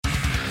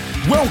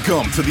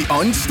Welcome to the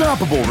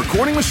Unstoppable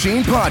Recording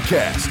Machine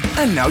Podcast.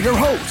 And now your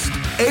host,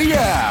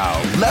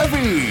 Eyal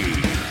Levy.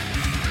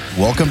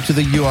 Welcome to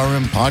the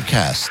URM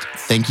Podcast.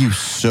 Thank you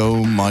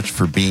so much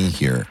for being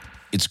here.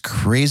 It's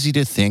crazy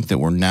to think that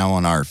we're now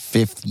on our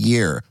 5th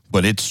year,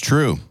 but it's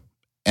true.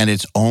 And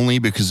it's only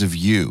because of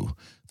you,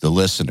 the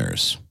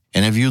listeners.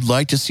 And if you'd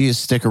like to see us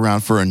stick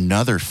around for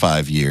another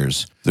 5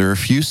 years, there are a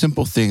few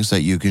simple things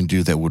that you can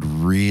do that would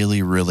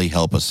really, really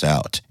help us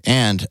out.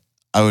 And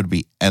I would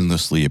be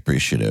endlessly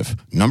appreciative.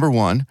 Number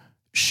 1,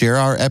 share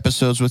our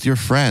episodes with your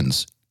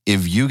friends.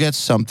 If you get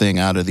something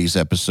out of these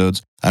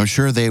episodes, I'm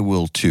sure they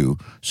will too.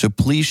 So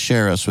please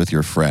share us with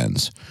your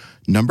friends.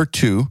 Number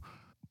 2,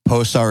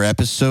 post our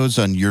episodes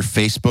on your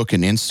Facebook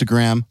and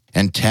Instagram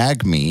and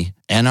tag me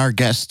and our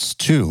guests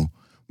too.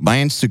 My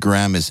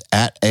Instagram is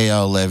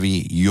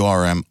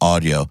 @ALLevyURM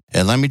Audio.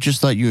 And let me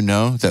just let you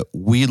know that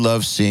we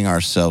love seeing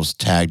ourselves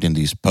tagged in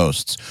these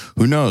posts.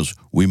 Who knows,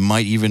 we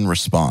might even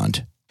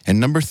respond. And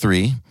number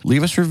 3,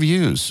 leave us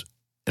reviews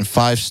and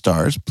 5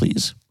 stars,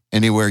 please,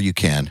 anywhere you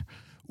can.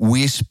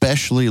 We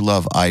especially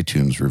love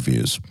iTunes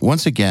reviews.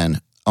 Once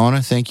again, I want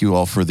to thank you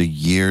all for the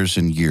years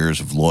and years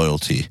of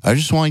loyalty. I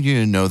just want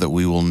you to know that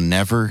we will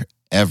never,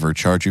 ever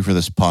charge you for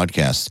this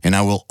podcast, and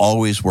I will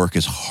always work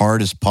as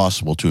hard as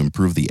possible to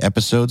improve the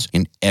episodes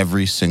in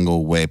every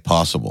single way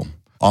possible.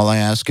 All I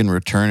ask in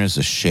return is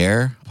a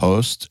share,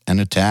 post,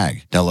 and a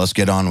tag. Now let's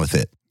get on with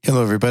it.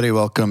 Hello, everybody.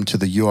 Welcome to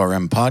the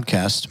URM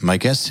Podcast. My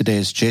guest today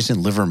is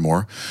Jason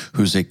Livermore,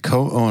 who's a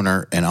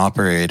co-owner and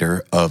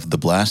operator of the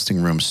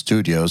Blasting Room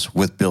Studios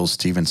with Bill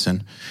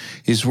Stevenson.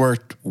 He's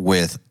worked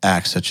with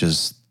acts such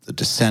as The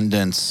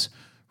Descendants,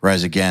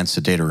 Rise Against,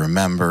 A Day to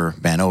Remember,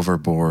 Man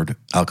Overboard,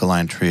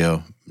 Alkaline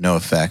Trio, No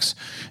Effects,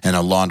 and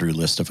a laundry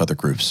list of other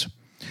groups.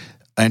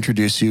 I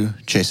introduce you,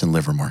 Jason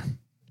Livermore.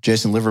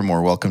 Jason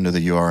Livermore, welcome to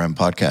the URM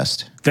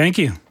Podcast. Thank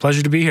you.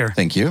 Pleasure to be here.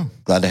 Thank you.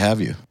 Glad to have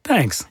you.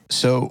 Thanks.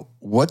 So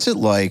what's it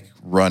like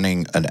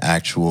running an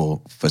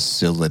actual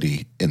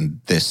facility in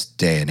this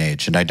day and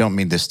age? And I don't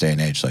mean this day and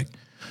age like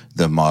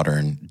the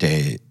modern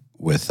day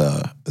with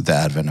the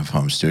advent of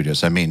home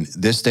studios. I mean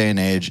this day and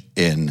age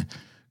in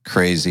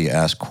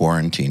crazy-ass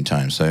quarantine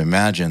times. So I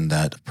imagine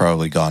that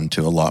probably gone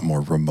to a lot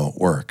more remote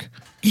work.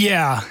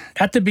 Yeah.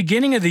 At the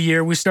beginning of the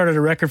year, we started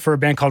a record for a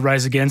band called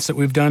Rise Against that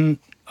we've done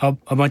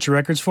a bunch of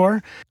records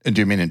for. And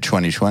do you mean in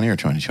 2020 or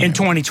 2020? In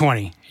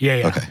 2020.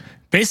 Yeah. Okay.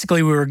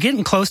 Basically, we were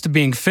getting close to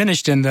being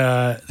finished, and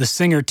the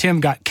singer, Tim,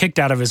 got kicked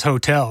out of his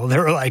hotel. They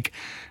were like,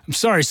 "I'm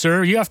sorry,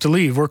 sir, you have to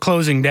leave. We're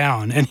closing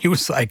down." And he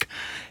was like,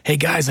 "Hey,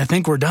 guys, I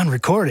think we're done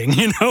recording."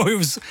 You know,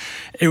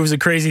 it was a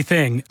crazy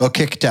thing. Well,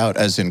 kicked out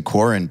as in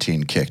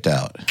quarantine kicked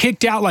out.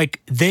 Kicked out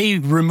like they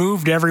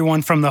removed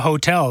everyone from the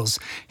hotels.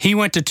 He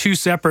went to 2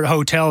 separate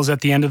hotels at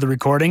the end of the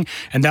recording,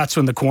 and that's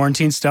when the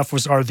quarantine stuff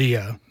was, or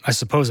I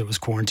suppose it was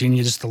quarantine,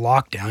 just the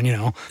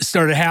lockdown,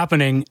 started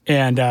happening,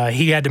 and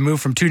he had to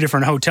move from 2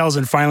 different hotels,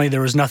 and finally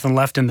there was nothing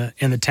left in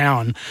the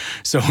town.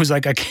 So it was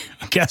like, I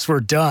guess we're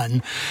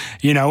done,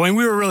 and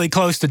we were really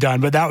close to done,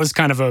 but that was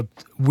kind of a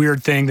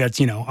weird thing that's,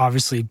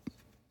 obviously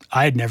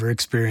I had never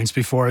experienced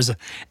before as an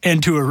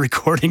end to a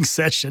recording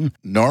session.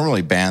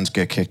 Normally bands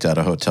get kicked out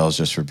of hotels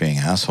just for being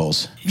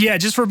assholes. Yeah,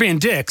 just for being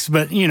dicks,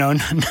 but,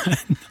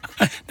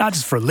 not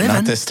just for living.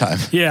 Not this time.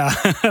 Yeah.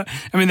 I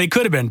mean, they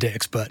could have been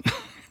dicks, but...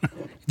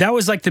 That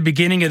was like the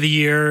beginning of the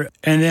year,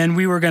 and then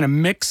we were going to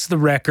mix the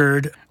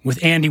record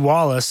with Andy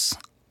Wallace,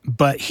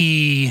 but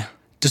he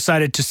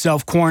decided to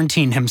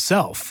self-quarantine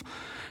himself.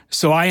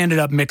 So I ended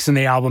up mixing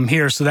the album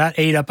here, so that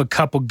ate up a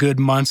couple good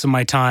months of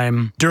my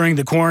time during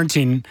the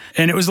quarantine.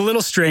 And it was a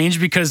little strange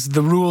because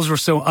the rules were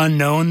so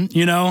unknown,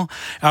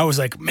 I was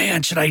like,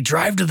 man, should I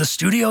drive to the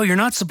studio? You're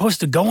not supposed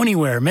to go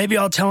anywhere. Maybe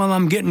I'll tell them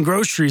I'm getting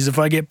groceries if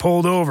I get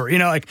pulled over.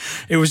 It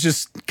was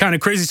just kind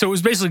of crazy. So it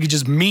was basically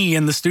just me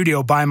in the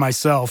studio by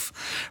myself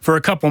for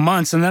a couple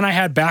months. And then I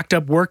had backed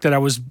up work that I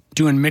was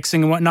doing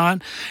mixing and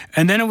whatnot.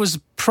 And then it was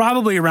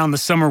probably around the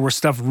summer where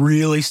stuff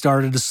really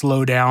started to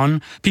slow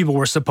down. People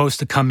were supposed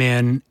to come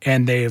in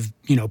and they've,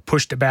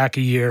 pushed it back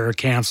a year or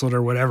canceled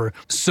or whatever.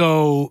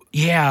 So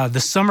yeah,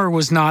 the summer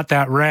was not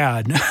that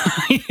rad,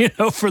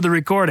 for the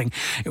recording.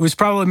 It was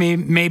probably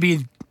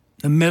maybe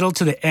the middle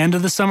to the end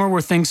of the summer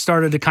where things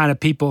started to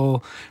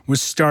people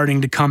was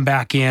starting to come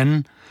back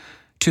in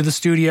to the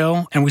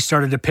studio, and we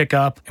started to pick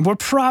up. And we're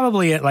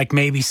probably at like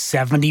maybe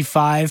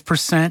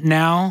 75%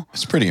 now.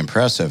 It's pretty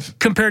impressive.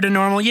 Compared to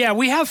normal. Yeah,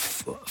 we have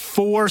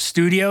 4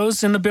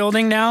 studios in the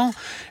building now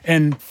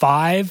and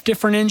 5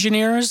 different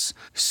engineers.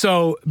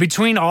 So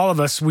between all of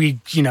us, we,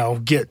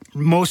 get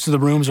most of the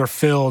rooms are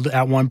filled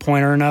at one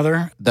point or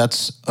another.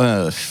 That's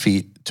a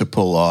feat to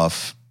pull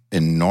off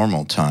in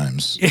normal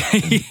times,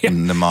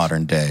 in the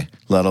modern day,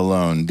 let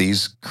alone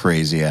these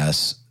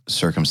crazy-ass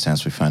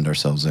circumstance we find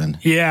ourselves in.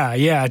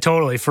 Yeah,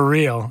 totally, for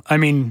real. I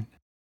mean,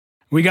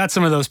 we got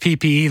some of those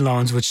PPE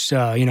loans, which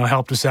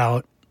helped us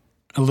out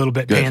a little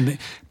bit,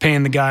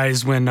 paying the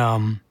guys when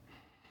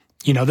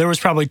there was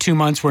probably 2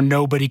 months where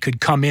nobody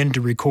could come in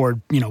to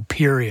record,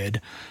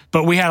 period.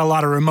 But we had a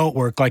lot of remote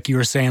work, like you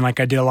were saying. Like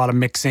I did a lot of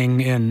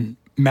mixing and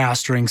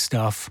mastering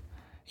stuff.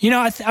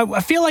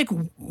 I feel like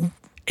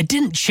it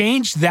didn't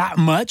change that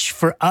much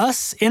for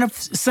us in a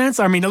sense.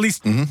 I mean, at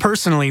least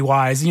personally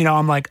wise,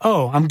 I'm like,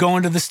 oh, I'm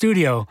going to the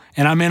studio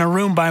and I'm in a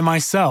room by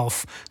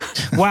myself.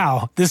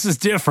 Wow, this is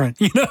different,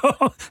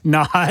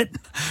 not.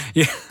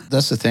 Yeah.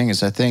 That's the thing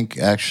is I think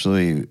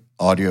actually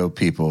audio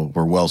people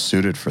were well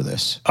suited for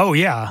this. Oh,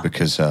 yeah.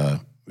 Because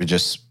we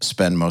just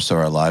spend most of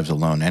our lives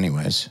alone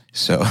anyways.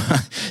 So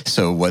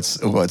what's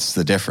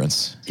the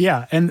difference?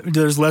 Yeah, and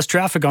there's less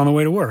traffic on the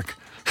way to work.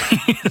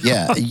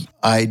 Yeah,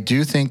 I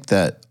do think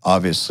that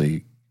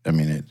obviously, I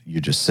mean,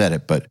 you just said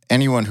it, but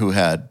anyone who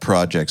had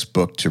projects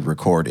booked to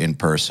record in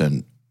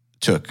person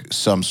took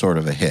some sort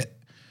of a hit.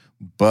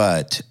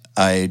 But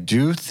I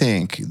do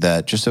think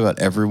that just about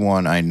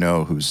everyone I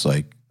know who's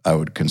like, I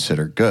would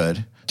consider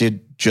good,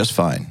 did just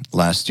fine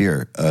last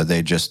year.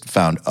 They just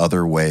found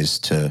other ways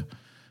to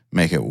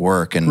make it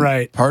work.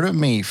 And part of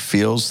me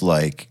feels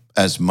like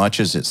as much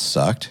as it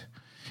sucked,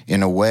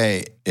 in a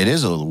way, it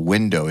is a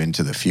window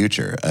into the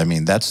future. I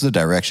mean, that's the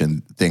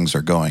direction things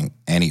are going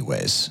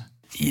anyways.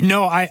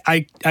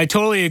 I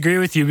totally agree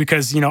with you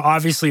because,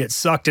 obviously it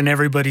sucked and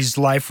everybody's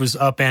life was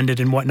upended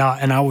and whatnot.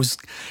 And I was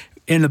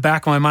in the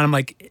back of my mind, I'm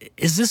like,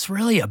 is this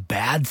really a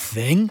bad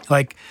thing?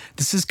 Like,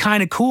 this is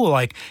kind of cool.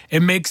 Like,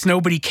 it makes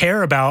nobody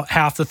care about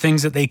half the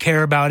things that they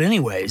care about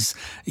anyways.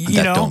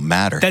 That don't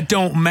matter. That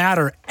don't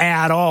matter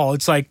at all.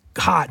 It's like,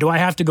 do I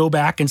have to go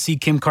back and see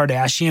Kim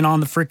Kardashian on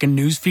the freaking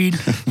news feed?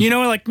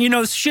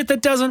 Shit that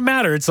doesn't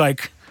matter. It's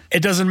like,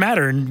 it doesn't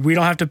matter and we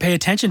don't have to pay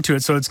attention to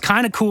it. So it's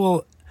kind of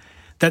cool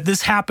that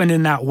this happened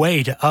in that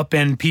way to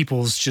upend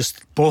people's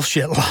just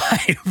bullshit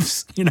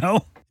lives,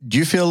 Do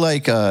you feel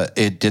like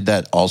it did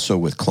that also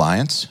with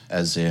clients,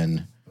 as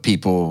in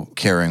people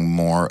caring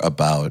more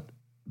about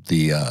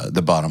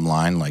the bottom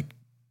line? Like,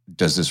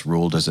 does this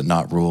rule, does it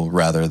not rule,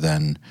 rather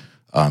than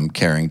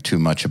caring too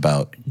much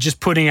about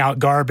just putting out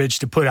garbage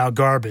to put out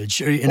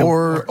garbage,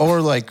 or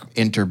like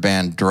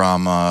interband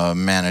drama,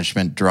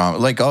 management drama,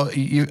 like all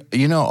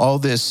all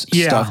this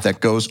stuff that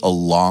goes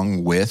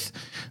along with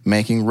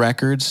making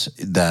records,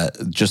 that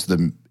just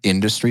the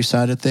industry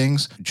side of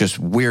things, just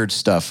weird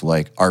stuff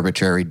like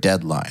arbitrary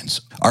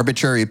deadlines,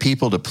 arbitrary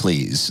people to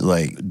please,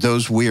 like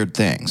those weird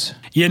things.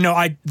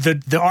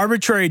 The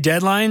arbitrary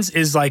deadlines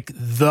is like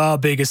the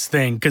biggest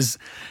thing because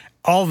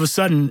all of a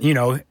sudden,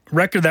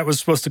 record that was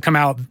supposed to come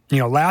out,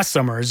 last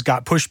summer has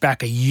got pushed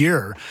back a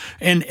year.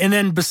 And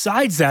then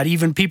besides that,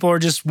 even people are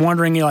just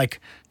wondering, like,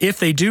 if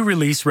they do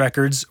release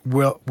records,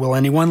 will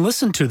anyone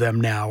listen to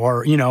them now?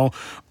 Or,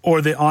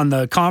 on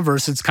the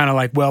converse, it's kind of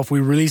like, well, if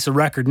we release a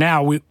record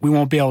now, we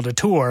won't be able to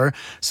tour.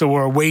 So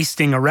we're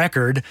wasting a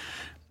record,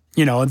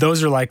 and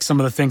those are like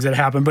some of the things that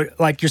happen. But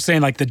like you're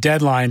saying, like the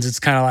deadlines, it's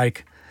kind of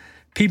like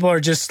people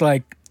are just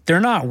like, they're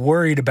not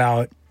worried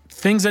about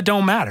things that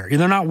don't matter.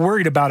 They're not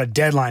worried about a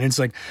deadline. It's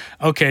like,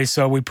 okay,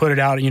 so we put it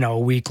out, a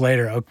week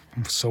later.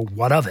 So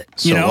what of it?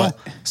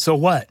 So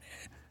what?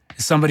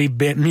 Is somebody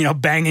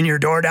banging your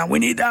door down? We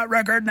need that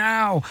record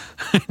now.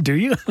 Do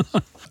you?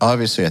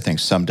 Obviously, I think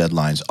some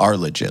deadlines are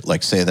legit.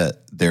 Like, say that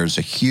there's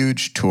a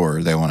huge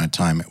tour they want to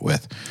time it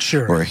with,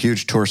 sure, or a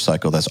huge tour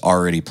cycle that's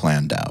already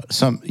planned out.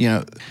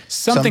 Something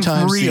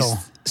real.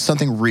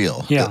 Something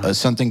real,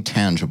 something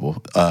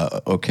tangible.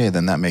 Okay,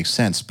 then that makes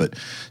sense. But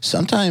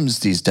sometimes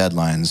these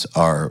deadlines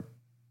are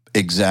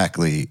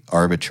exactly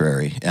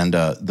arbitrary. And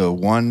the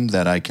one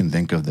that I can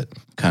think of that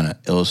kind of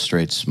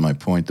illustrates my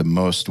point the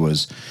most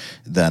was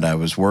that I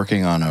was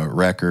working on a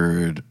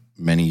record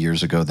many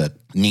years ago that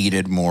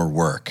needed more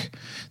work.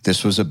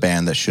 This was a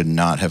band that should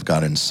not have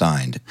gotten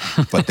signed,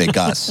 but they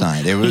got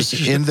signed. It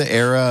was in the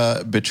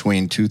era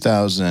between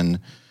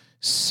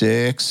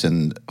 2006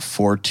 and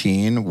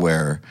 14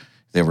 where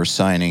they were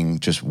signing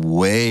just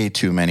way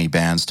too many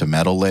bands to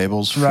metal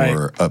labels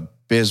for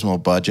abysmal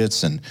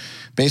budgets and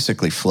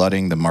basically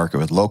flooding the market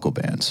with local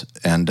bands.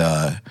 And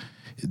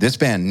this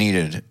band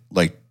needed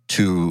like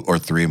 2 or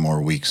 3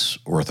 more weeks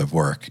worth of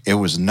work. It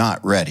was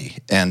not ready.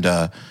 And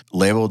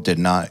label did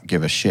not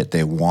give a shit.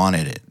 They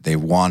wanted it.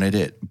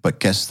 But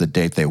guess the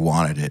date they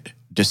wanted it?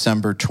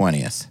 December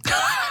 20th.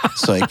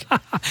 It's like,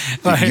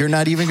 you're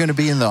not even going to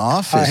be in the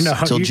office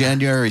until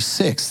January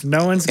 6th.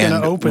 No one's going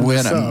to open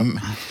this up.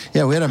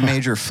 We had a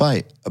major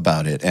fight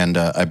about it, and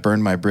I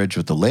burned my bridge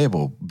with the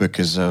label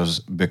because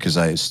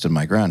I stood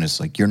my ground. It's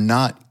like, you're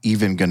not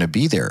even going to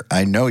be there.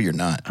 I know you're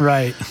not.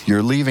 Right.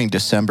 You're leaving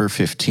December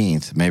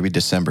 15th, maybe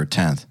December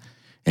 10th,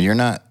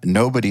 and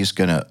nobody's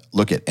going to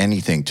look at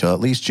anything till at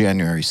least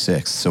January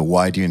 6th. So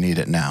why do you need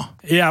it now?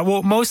 Yeah,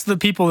 well, most of the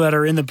people that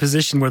are in the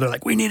position where they're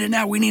like, we need it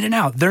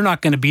now, they're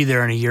not going to be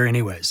there in a year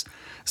anyways.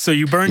 So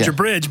you burned your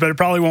bridge, but it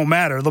probably won't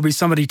matter. There'll be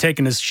somebody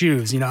taking his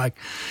shoes, No, it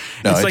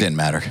didn't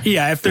matter.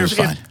 Yeah,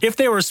 if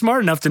they were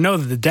smart enough to know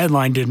that the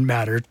deadline didn't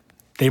matter,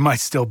 they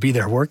might still be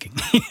there working,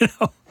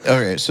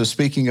 Okay, so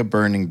speaking of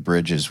burning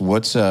bridges,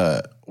 what's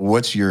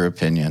your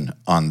opinion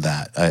on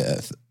that? I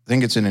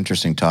think it's an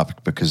interesting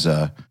topic because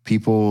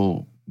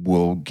people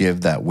will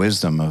give that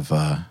wisdom of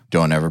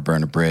don't ever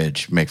burn a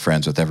bridge, make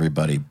friends with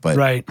everybody.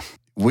 But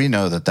we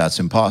know that that's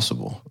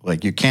impossible.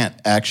 Like, you can't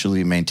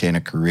actually maintain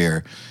a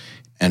career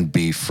and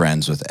be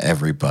friends with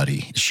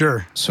everybody.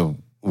 Sure. So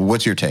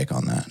what's your take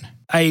on that?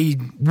 I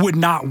would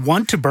not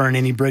want to burn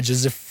any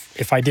bridges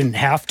if I didn't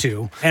have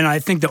to. And I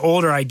think the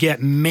older I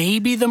get,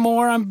 maybe the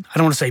more I don't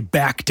want to say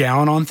back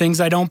down on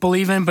things I don't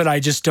believe in, but I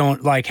just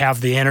don't like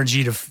have the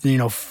energy to,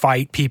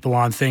 fight people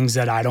on things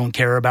that I don't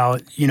care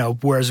about,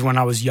 whereas when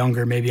I was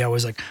younger, maybe I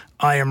was like,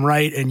 I am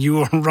right and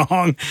you are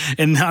wrong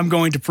and I'm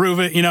going to prove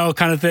it,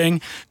 kind of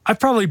thing. I've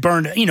probably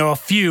burned, a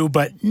few,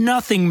 but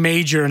nothing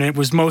major. And it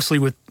was mostly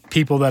with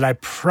people that I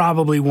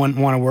probably wouldn't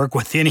want to work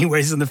with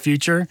anyways in the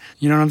future.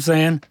 You know what I'm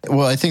saying?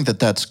 Well, I think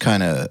that's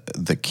kind of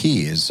the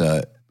key is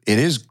it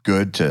is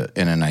good to,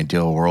 in an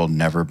ideal world,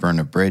 never burn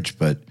a bridge,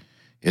 but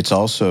it's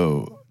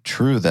also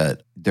true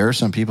that there are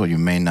some people you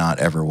may not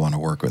ever want to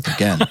work with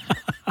again.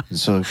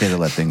 It's okay to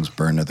let things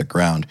burn to the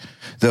ground.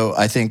 Though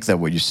I think that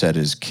what you said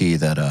is key,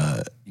 that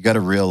you got to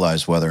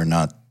realize whether or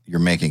not you're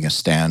making a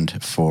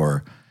stand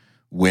for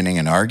winning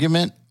an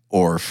argument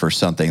or for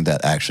something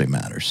that actually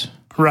matters.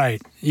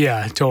 Right.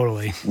 Yeah,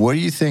 totally. What do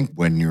you think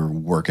when you're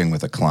working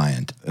with a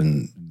client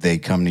and they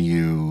come to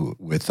you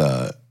with,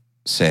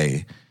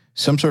 say,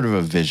 some sort of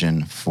a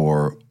vision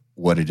for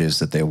what it is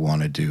that they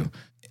want to do,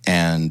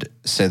 and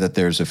say that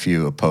there's a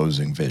few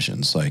opposing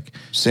visions, like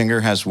singer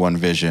has one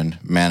vision,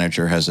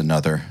 manager has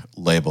another,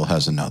 label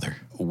has another.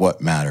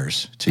 What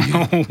matters to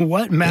you?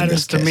 What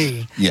matters to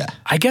me? Yeah.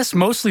 I guess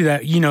mostly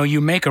that,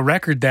 you make a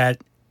record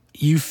that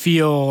you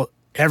feel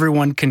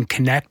everyone can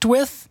connect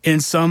with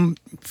in some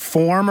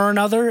form or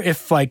another.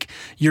 If like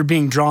you're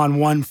being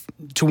drawn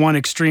to one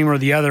extreme or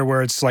the other,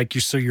 where it's like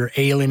you're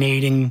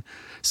alienating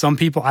some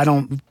people, I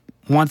don't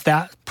want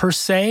that per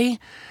se.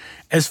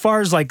 As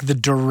far as like the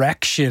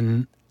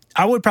direction,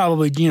 I would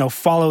probably,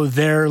 follow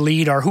their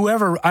lead or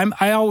whoever.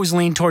 I always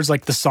lean towards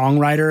like the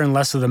songwriter and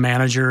less of the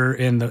manager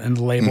and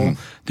the label,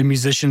 the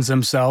musicians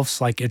themselves,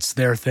 like it's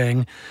their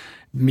thing.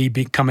 Me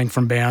coming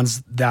from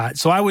bands that,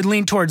 so I would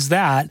lean towards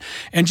that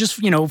and just,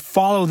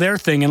 follow their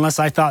thing unless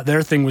I thought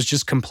their thing was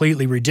just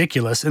completely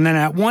ridiculous. And then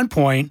at one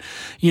point,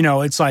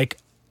 it's like,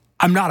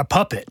 I'm not a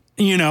puppet,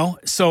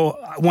 So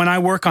when I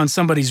work on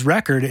somebody's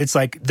record, it's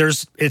like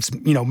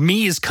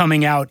me is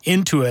coming out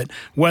into it,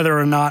 whether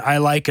or not I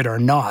like it or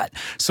not.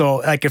 So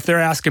like if they're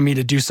asking me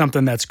to do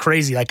something that's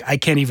crazy, like I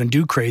can't even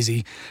do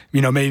crazy,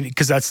 maybe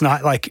because that's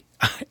not like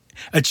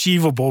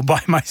achievable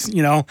by my,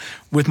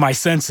 with my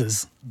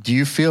senses. Do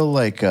you feel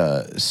like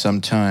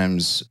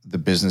sometimes the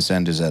business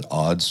end is at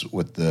odds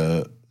with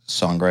the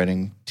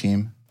songwriting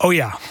team? Oh,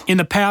 yeah. In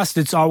the past,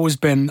 it's always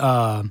been,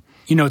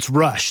 it's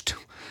rushed.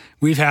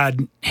 We've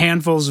had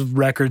handfuls of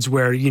records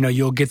where,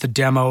 you'll get the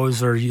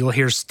demos or you'll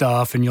hear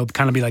stuff and you'll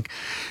kind of be like,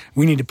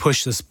 we need to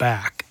push this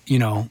back,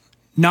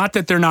 Not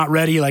that they're not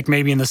ready, like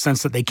maybe in the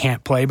sense that they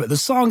can't play, but the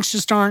songs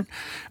just aren't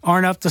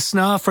up to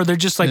snuff, or they're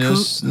just like... They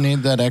just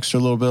need that extra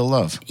little bit of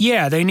love.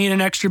 Yeah, they need an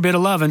extra bit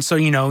of love. And so,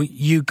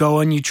 you go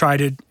and you try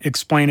to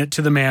explain it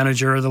to the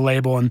manager or the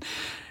label, and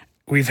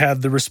we've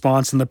had the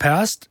response in the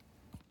past,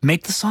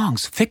 make the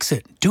songs, fix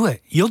it, do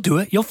it. You'll do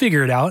it. You'll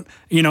figure it out.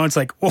 It's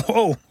like,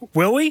 whoa,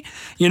 will we?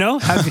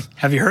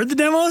 Have you heard the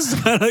demos?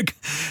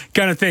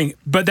 Kind of thing.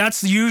 But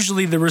that's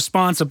usually the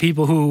response of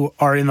people who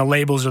are in the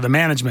labels or the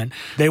management.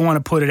 They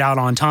want to put it out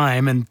on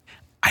time. And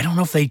I don't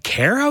know if they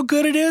care how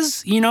good it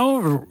is,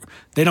 or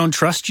they don't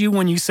trust you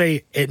when you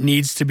say it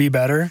needs to be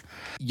better.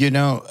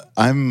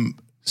 I'm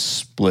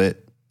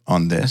split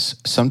on this.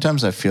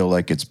 Sometimes I feel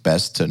like it's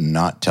best to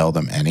not tell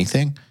them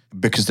anything,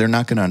 because they're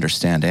not going to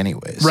understand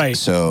anyways. Right.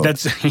 So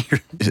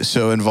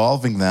so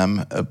involving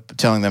them,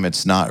 telling them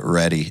it's not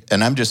ready.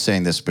 And I'm just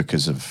saying this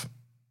because of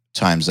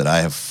times that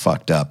I have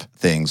fucked up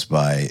things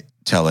by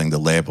telling the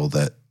label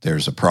that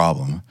there's a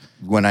problem.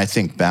 When I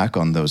think back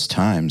on those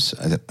times,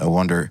 I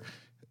wonder,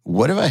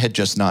 what if I had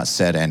just not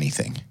said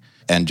anything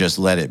and just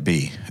let it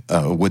be?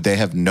 Would they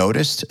have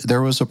noticed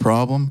there was a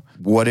problem?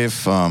 What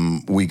if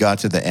we got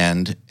to the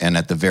end and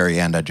at the very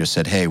end I just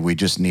said, hey, we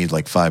just need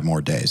like 5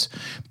 more days.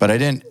 But I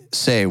didn't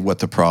say what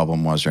the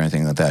problem was or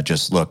anything like that.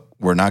 Just, look,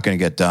 we're not going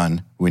to get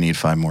done. We need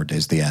 5 more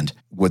days at the end.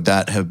 Would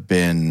that have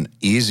been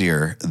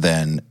easier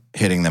than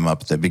hitting them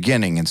up at the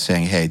beginning and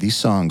saying, hey, these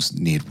songs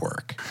need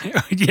work?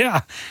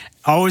 Yeah.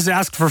 Always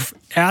ask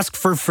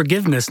for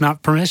forgiveness,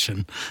 not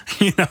permission,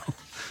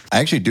 I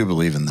actually do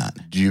believe in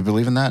that. Do you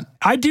believe in that?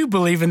 I do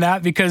believe in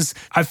that because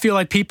I feel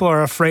like people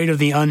are afraid of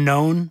the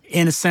unknown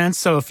in a sense.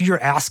 So if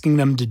you're asking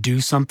them to do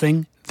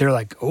something, they're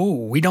like, oh,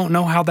 we don't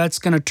know how that's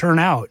going to turn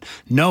out.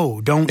 No,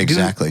 don't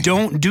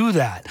do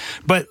that.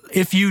 But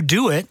if you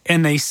do it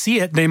and they see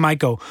it, they might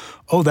go,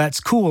 oh, that's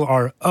cool.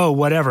 Or, oh,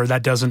 whatever.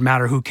 That doesn't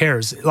matter. Who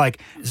cares? Like,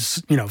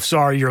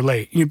 sorry, you're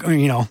late,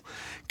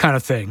 kind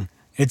of thing.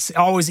 It's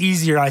always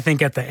easier, I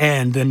think, at the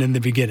end than in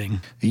the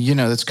beginning.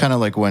 It's kind of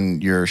like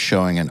when you're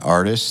showing an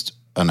artist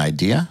an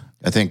idea.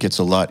 I think it's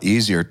a lot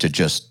easier to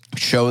just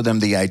show them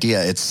the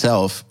idea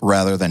itself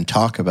rather than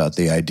talk about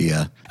the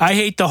idea. I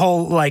hate the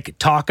whole like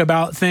talk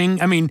about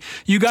thing. I mean,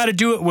 you got to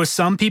do it with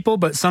some people,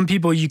 but some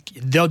people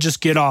they'll just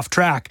get off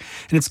track.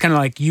 And it's kind of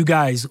like, you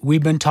guys,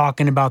 we've been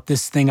talking about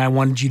this thing I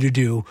wanted you to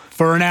do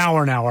for an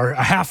hour,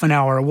 a half an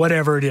hour,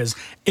 whatever it is.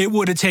 It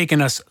would have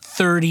taken us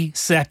 30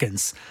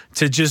 seconds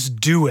to just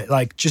do it.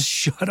 Like, just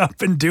shut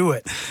up and do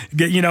it.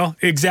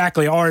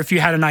 Exactly. Or if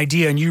you had an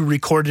idea and you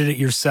recorded it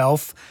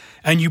yourself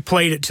and you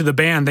played it to the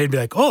band, they'd be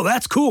like, oh,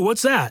 that's cool.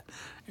 What's that?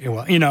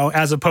 Well,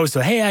 as opposed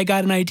to, hey, I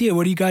got an idea.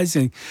 What do you guys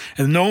think?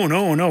 And no,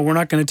 we're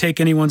not going to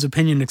take anyone's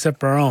opinion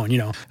except our own,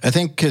 I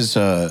think because,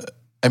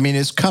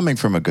 it's coming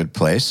from a good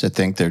place. I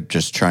think they're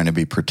just trying to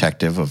be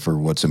protective of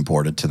what's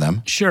important to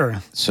them.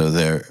 Sure. So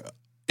they're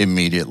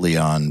immediately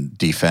on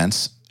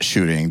defense,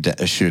 shooting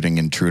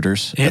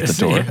intruders at the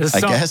door,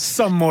 I guess.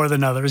 Some more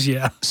than others,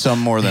 yeah. Some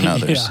more than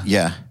others,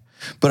 yeah.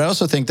 But I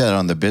also think that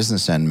on the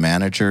business end,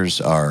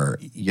 managers are,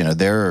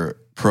 they're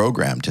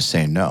programmed to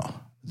say no.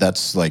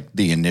 That's like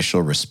the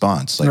initial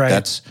response. Like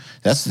right.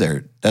 that's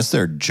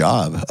their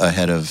job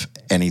ahead of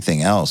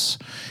anything else,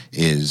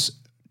 is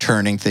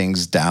turning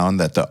things down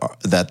that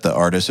the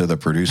artist or the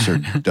producer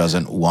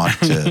doesn't want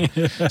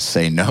to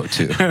say no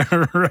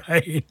to.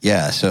 Right.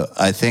 Yeah. So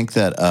I think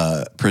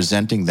that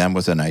presenting them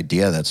with an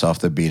idea that's off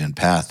the beaten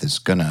path is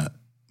gonna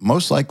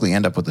most likely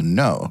end up with a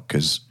no.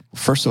 Because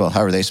first of all,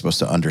 how are they supposed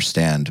to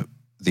understand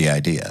the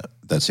idea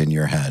that's in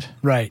your head?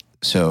 Right.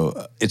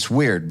 So it's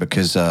weird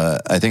because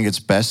I think it's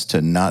best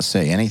to not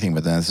say anything,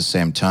 but then at the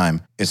same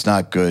time, it's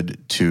not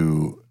good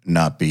to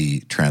not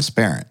be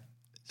transparent.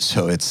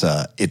 So it's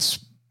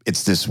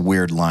this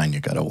weird line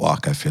you got to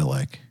walk, I feel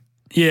like.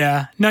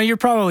 Yeah. No, you're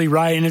probably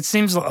right. And it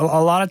seems a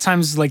lot of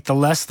times like the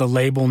less the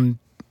label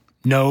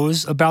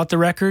knows about the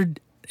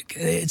record,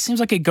 it seems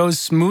like it goes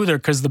smoother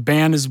because the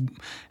band is,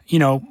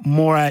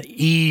 more at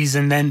ease.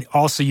 And then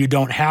also you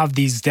don't have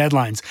these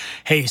deadlines.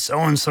 Hey,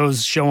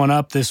 so-and-so's showing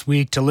up this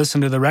week to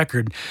listen to the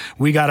record.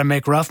 We got to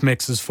make rough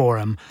mixes for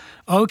him.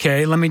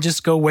 Okay, let me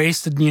just go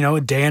waste, a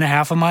day and a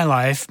half of my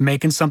life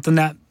making something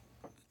that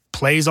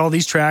plays all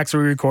these tracks we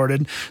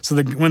recorded. So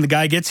that when the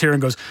guy gets here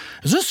and goes,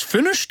 is this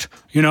finished?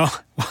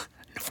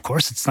 Of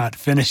course it's not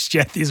finished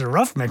yet. These are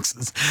rough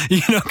mixes,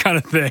 kind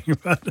of thing.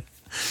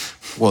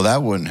 Well,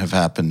 that wouldn't have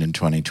happened in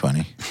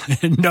 2020.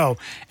 No,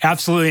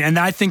 absolutely. And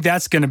I think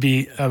that's going to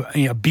be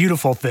a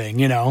beautiful thing,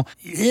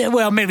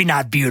 Well, maybe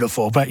not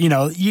beautiful, but,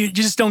 you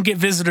just don't get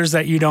visitors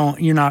that you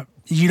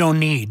don't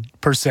need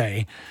per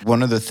se.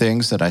 One of the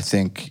things that I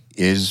think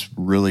is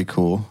really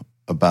cool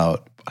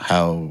about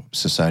how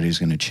society is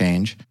going to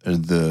change,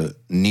 the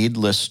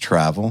needless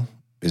travel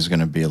is going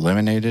to be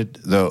eliminated,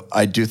 though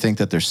I do think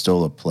that there's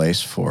still a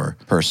place for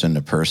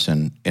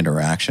person-to-person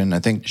interaction. I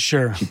think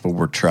people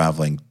were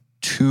traveling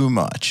too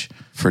much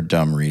for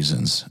dumb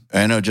reasons.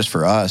 I know just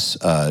for us,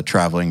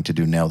 traveling to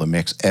do Nail the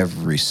Mix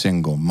every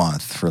single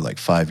month for like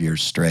 5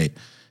 years straight,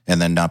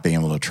 and then not being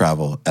able to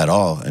travel at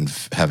all and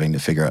having to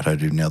figure out how to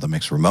do Nail the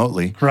Mix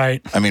remotely. Right.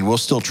 I mean, we'll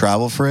still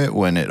travel for it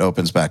when it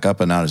opens back up,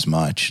 but not as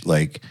much.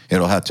 Like,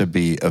 it'll have to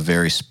be a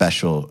very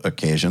special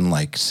occasion,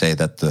 like say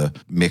that the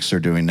mixer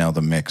doing Nail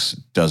the Mix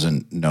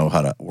doesn't know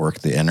how to work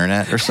the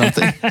internet or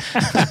something.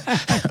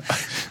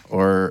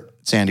 Or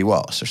it's Andy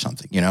Wallace or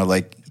something,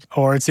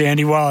 Or it's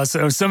Andy Wallace,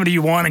 or somebody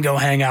you want to go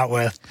hang out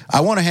with.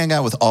 I want to hang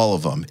out with all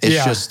of them.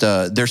 It's just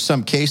there's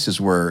some cases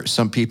where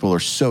some people are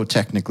so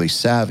technically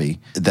savvy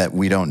that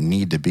we don't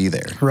need to be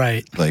there.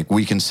 Right. Like,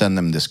 we can send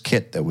them this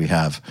kit that we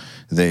have.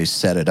 They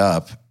set it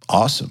up.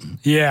 Awesome.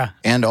 Yeah.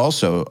 And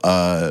also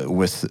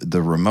with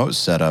the remote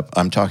setup,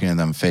 I'm talking to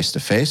them face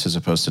to face as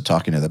opposed to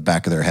talking to the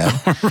back of their head.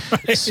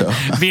 Right. So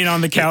being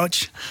on the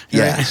couch.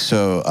 Yeah. Right.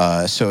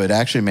 So it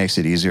actually makes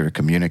it easier to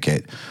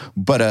communicate.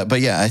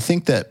 But yeah, I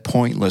think that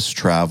pointless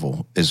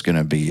travel is going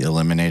to be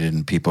eliminated,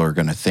 and people are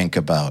going to think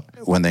about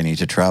when they need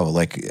to travel.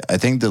 Like, I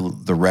think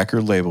the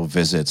record label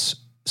visits,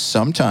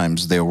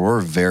 sometimes they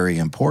were very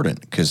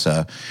important because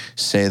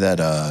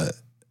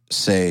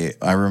say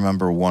I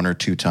remember one or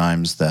two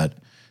times that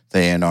the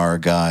A&R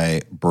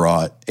guy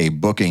brought a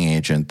booking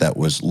agent that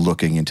was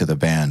looking into the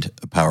band,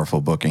 a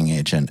powerful booking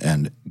agent,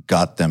 and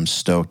got them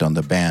stoked on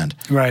the band.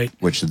 Right.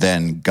 Which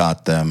then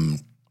got them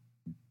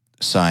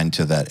signed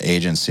to that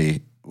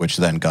agency, which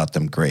then got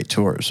them great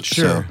tours.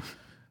 Sure.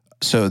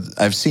 So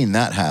I've seen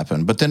that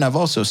happen. But then I've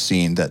also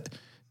seen that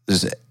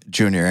this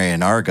junior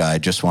A&R guy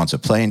just wants a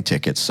plane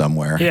ticket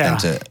somewhere and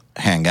to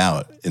hang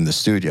out in the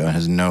studio and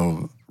has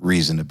no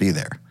reason to be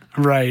there.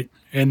 Right.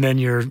 And then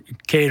you're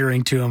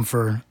catering to him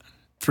for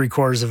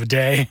 3/4 of a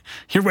day.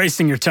 You're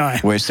wasting your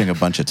time. Wasting a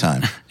bunch of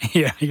time.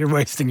 Yeah, you're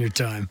wasting your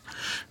time.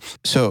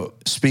 So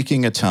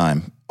speaking of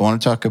time, I want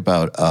to talk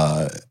about,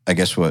 I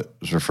guess what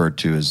was referred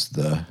to as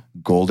the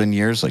golden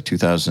years, like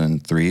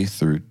 2003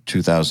 through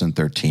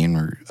 2013,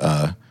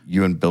 where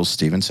you and Bill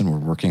Stevenson were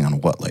working on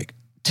what, like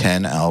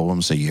 10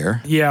 albums a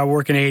year? Yeah,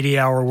 working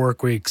 80-hour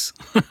work weeks.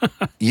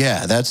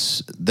 Yeah,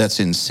 that's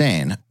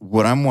insane.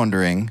 What I'm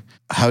wondering,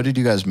 how did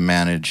you guys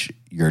manage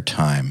your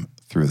time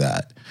through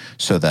that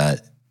so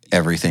that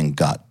everything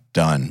got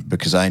done?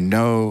 Because I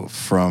know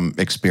from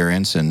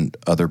experience and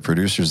other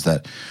producers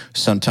that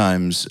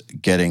sometimes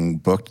getting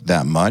booked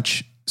that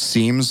much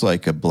seems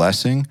like a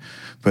blessing,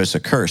 but it's a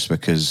curse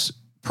because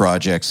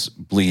projects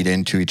bleed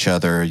into each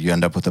other. You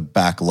end up with a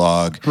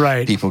backlog.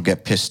 Right. People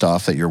get pissed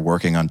off that you're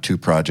working on 2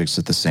 projects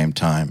at the same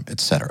time,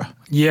 etc.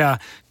 Yeah.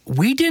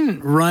 We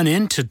didn't run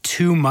into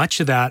too much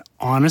of that,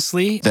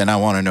 honestly. Then I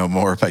want to know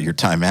more about your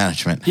time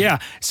management. Yeah.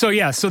 So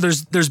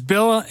there's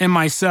Bill and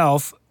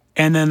myself,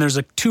 and then there's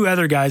 2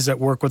 other guys that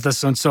work with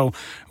us. And so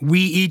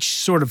we each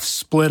sort of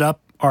split up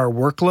our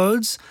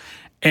workloads.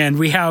 And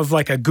we have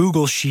like a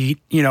Google sheet,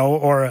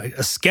 or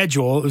a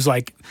schedule. It was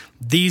like,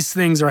 these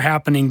things are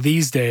happening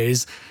these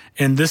days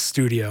in this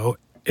studio,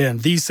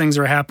 and these things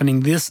are happening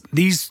these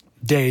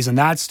days in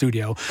that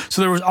studio.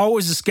 So there was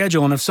always a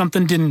schedule. And if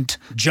something didn't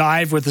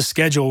jive with the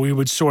schedule, we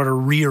would sort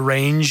of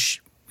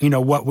rearrange,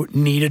 what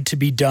needed to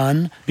be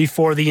done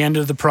before the end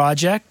of the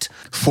project.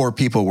 4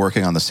 people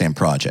working on the same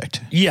project.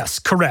 Yes,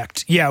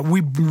 correct. Yeah,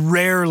 we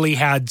rarely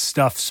had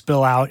stuff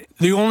spill out.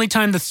 The only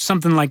time that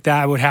something like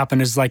that would happen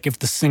is like if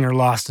the singer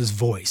lost his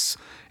voice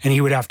and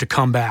he would have to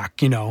come back,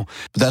 But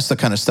that's the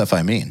kind of stuff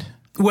I mean.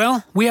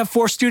 Well, we have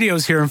 4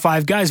 studios here and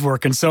 5 guys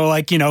working. So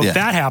if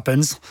that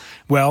happens,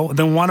 well,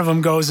 then one of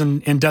them goes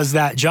and does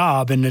that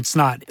job, and it's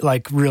not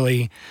like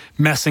really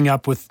messing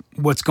up with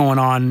what's going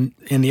on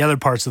in the other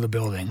parts of the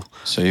building.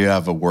 So you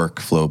have a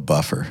workflow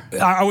buffer.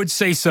 I would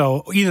say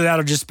so. Either that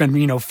or just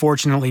been,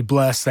 fortunately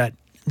blessed that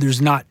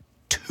there's not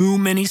too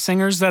many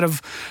singers that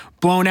have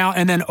blown out.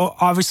 And then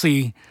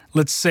obviously,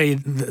 let's say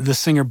the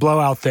singer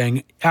blowout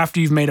thing, after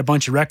you've made a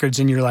bunch of records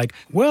and you're like,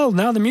 well,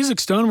 now the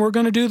music's done, we're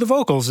going to do the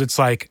vocals. It's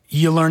like,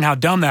 you learn how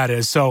dumb that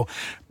is. So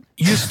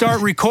you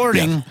start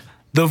recording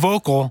the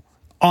vocal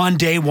on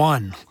day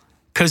 1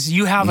 because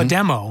you have a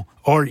demo,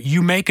 or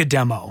you make a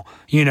demo,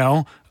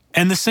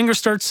 and the singer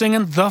starts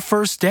singing the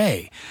first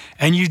day,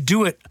 and you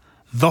do it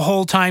the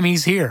whole time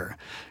he's here.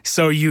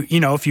 So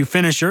if you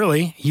finish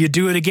early, you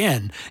do it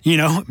again.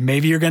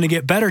 Maybe you're going to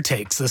get better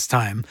takes this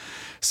time.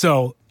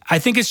 So I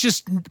think it's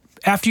just,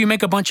 after you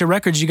make a bunch of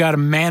records, you got to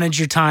manage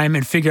your time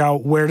and figure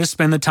out where to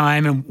spend the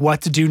time and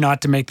what to do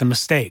not to make the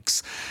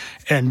mistakes.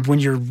 And when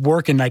you're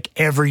working like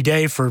every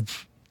day for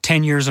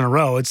 10 years in a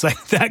row, it's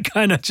like that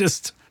kind of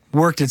just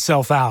worked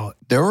itself out.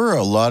 There were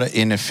a lot of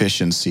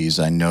inefficiencies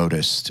I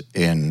noticed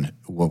in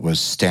what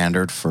was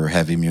standard for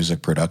heavy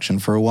music production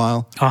for a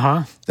while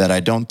that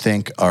I don't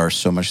think are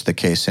so much the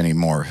case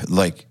anymore.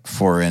 Like,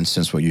 for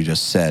instance, what you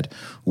just said,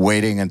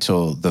 waiting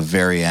until the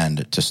very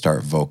end to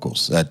start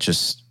vocals. That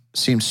just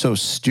seems so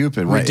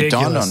stupid. When it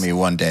dawned on me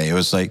one day, it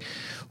was like,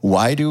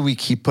 why do we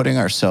keep putting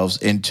ourselves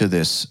into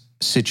this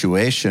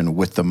situation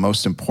with the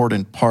most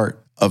important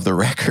part of the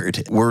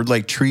record? We're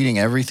like treating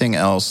everything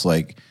else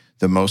like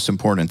the most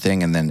important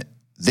thing, and then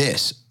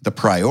the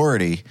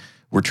priority,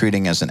 we're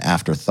treating as an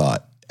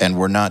afterthought, and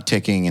we're not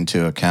taking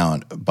into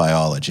account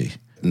biology.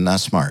 Not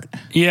smart.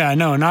 Yeah,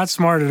 no, not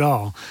smart at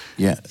all.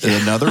 Yeah.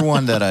 Another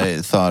one that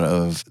I thought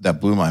of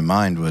that blew my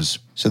mind was,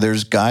 so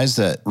there's guys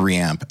that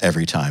reamp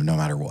every time, no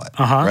matter what,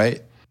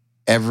 right?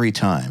 Every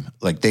time.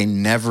 Like, they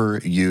never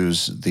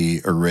use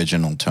the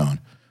original tone,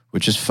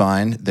 which is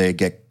fine. They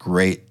get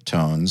great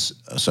tones,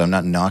 so I'm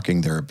not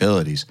knocking their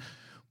abilities.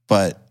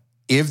 But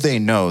if they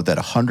know that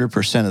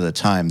 100% of the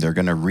time they're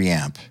going to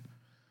reamp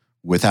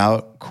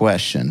without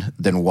question,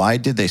 then why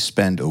did they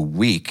spend a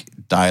week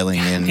dialing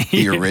in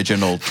the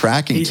original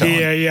tracking tone?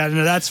 Yeah,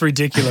 no, that's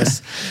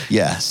ridiculous.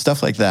 Yeah,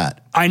 stuff like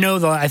that. I know,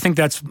 though, I think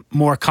that's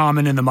more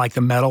common in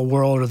the metal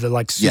world or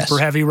the super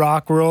heavy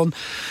rock world.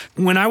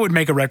 When I would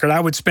make a record, I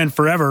would spend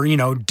forever,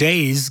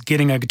 days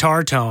getting a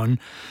guitar tone.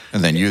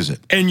 And then use it.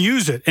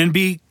 And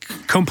be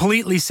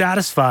completely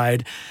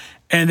satisfied.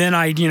 And then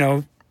I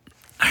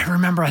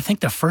remember, I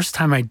think the first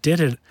time I did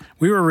it,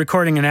 we were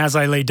recording an As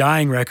I Lay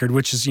Dying record,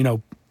 which is,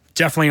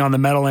 definitely on the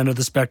metal end of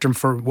the spectrum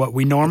for what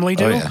we normally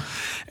do. Oh, yeah.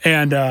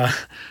 And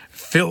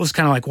Phil was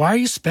kind of like, why are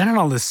you spending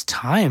all this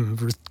time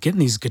getting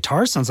these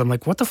guitar sounds? I'm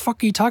like, what the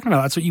fuck are you talking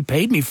about? That's what you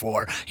paid me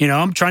for.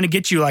 I'm trying to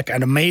get you like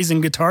an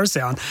amazing guitar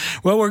sound.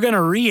 Well, we're going to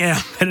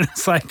reamp. And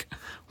it's like,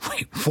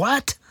 wait,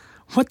 what?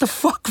 What the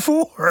fuck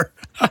for?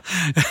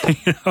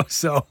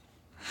 So.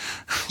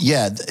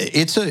 Yeah,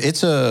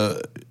 it's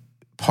a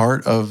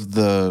part of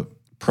the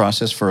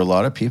process for a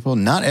lot of people.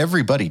 Not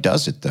everybody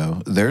does it,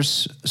 though.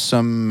 There's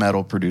some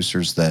metal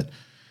producers that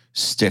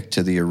stick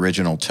to the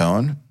original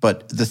tone.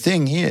 But the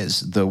thing is,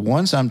 the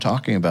ones I'm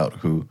talking about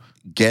who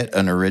get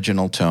an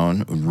original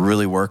tone,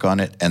 really work on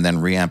it, and then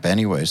reamp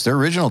anyways, their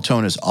original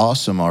tone is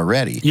awesome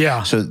already.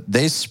 Yeah. So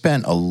they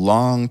spent a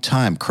long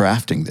time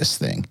crafting this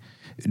thing,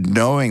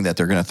 knowing that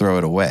they're going to throw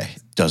it away.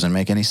 Doesn't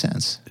make any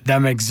sense. That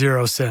makes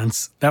zero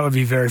sense. That would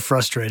be very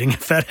frustrating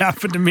if that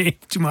happened to me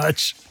too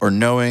much. Or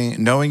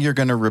knowing you're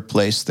going to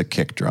replace the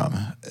kick drum.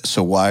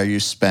 So why are you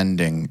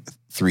spending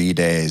 3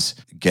 days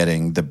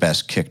getting the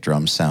best kick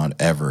drum sound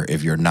ever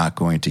if you're not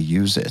going to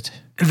use it?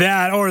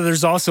 That, or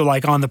there's also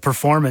like on the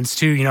performance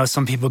too,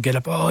 some people get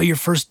up, oh, your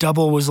first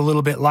double was a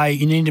little bit light.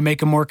 You need to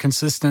make it more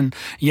consistent,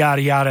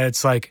 yada, yada.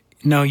 It's like,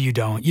 no, you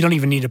don't. You don't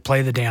even need to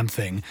play the damn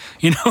thing.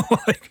 You know,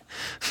 like.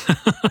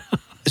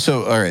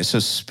 So, all right. So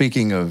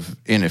speaking of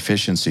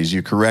inefficiencies,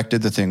 you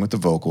corrected the thing with the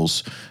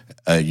vocals.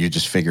 You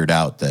just figured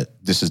out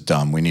that this is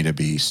dumb. We need to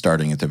be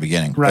starting at the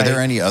beginning. Right. Are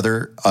there any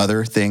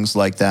other things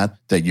like that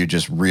you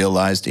just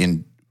realized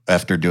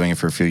after doing it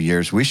for a few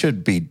years? We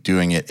should be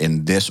doing it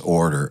in this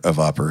order of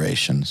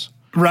operations.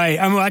 Right.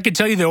 I mean, I could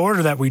tell you the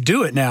order that we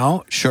do it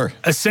now. Sure.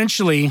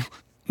 Essentially,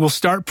 we'll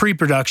start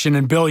pre-production,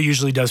 and Bill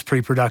usually does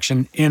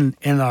pre-production in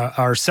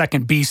our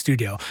second B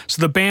studio.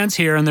 So the band's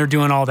here, and they're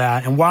doing all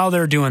that. And while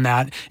they're doing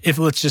that, if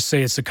let's just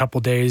say it's a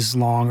couple days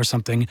long or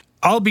something,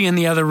 I'll be in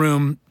the other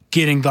room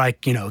getting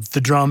like, you know,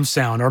 the drum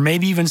sound, or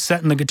maybe even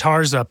setting the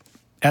guitars up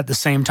at the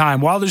same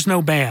time while there's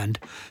no band,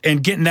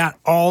 and getting that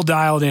all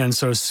dialed in.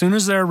 So as soon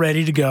as they're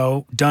ready to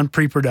go, done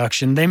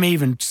pre-production, they may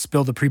even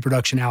spill the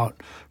pre-production out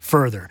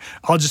further.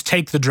 I'll just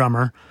take the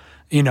drummer,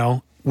 you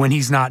know, when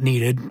he's not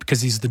needed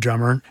because he's the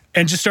drummer,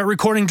 and just start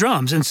recording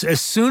drums. And as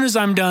soon as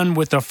I'm done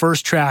with the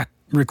first track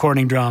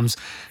recording drums,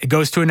 it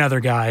goes to another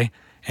guy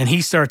and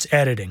he starts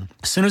editing.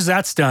 As soon as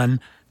that's done,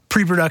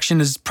 pre-production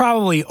is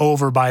probably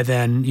over by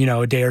then, you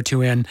know, a day or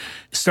two in.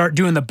 Start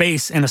doing the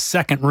bass in a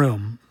second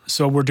room.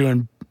 So we're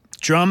doing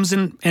drums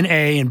in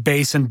A and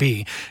bass in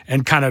B,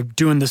 and kind of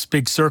doing this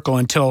big circle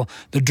until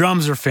the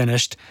drums are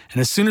finished.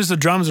 And as soon as the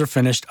drums are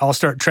finished, I'll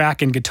start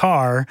tracking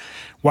guitar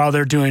while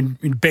they're doing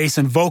bass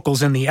and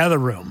vocals in the other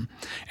room.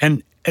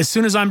 And as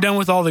soon as I'm done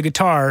with all the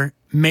guitar,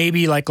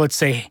 maybe like, let's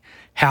say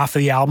half of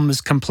the album is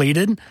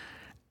completed,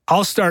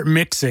 I'll start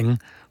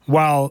mixing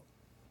while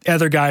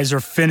other guys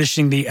are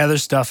finishing the other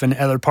stuff in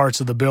other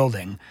parts of the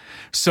building.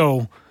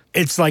 So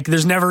it's like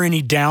there's never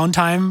any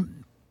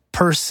downtime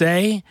per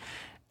se.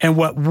 And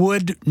what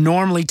would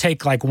normally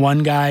take like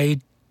one guy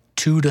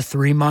 2 to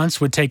 3 months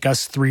would take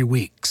us 3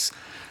 weeks.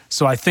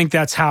 So I think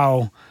that's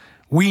how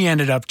we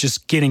ended up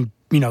just getting,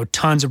 you know,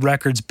 tons of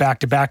records back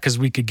to back because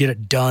we could get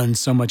it done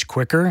so much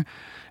quicker.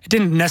 It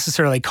didn't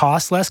necessarily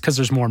cost less because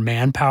there's more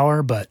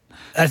manpower, but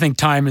I think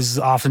time is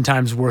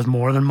oftentimes worth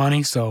more than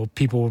money. So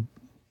people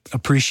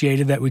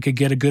appreciated that we could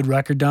get a good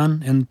record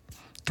done in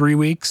 3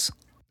 weeks.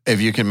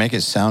 If you can make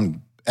it sound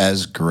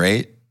as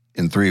great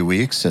in 3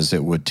 weeks as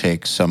it would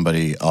take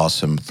somebody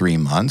awesome 3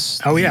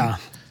 months. Oh, yeah.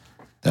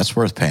 That's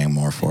worth paying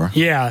more for.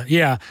 Yeah,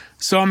 yeah.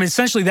 So, I mean,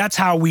 essentially that's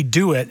how we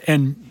do it,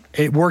 and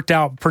it worked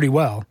out pretty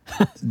well.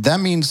 That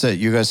means that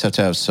you guys have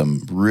to have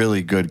some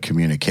really good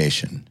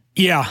communication.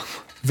 Yeah,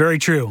 very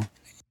true.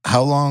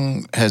 How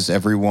long has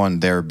everyone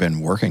there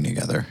been working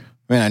together?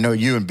 I mean, I know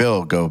you and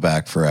Bill go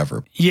back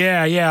forever.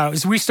 Yeah.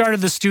 So we started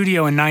the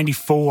studio in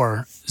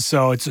 94.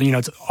 So it's, you know,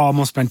 it's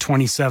almost been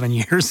 27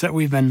 years that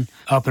we've been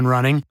up and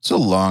running. It's a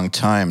long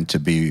time to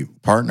be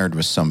partnered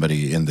with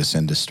somebody in this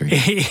industry.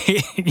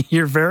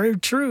 You're very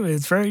true.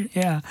 It's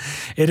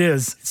it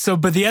is. So,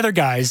 but the other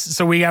guys,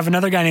 so we have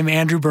another guy named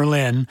Andrew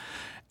Berlin,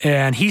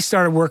 and he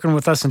started working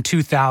with us in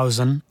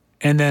 2000.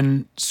 And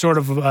then sort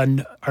of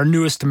our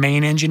newest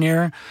main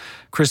engineer,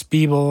 Chris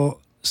Biebel,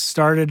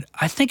 started,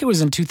 I think it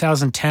was in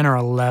 2010 or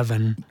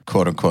 11.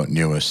 "Quote unquote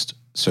newest."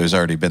 So he's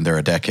already been there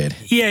a decade.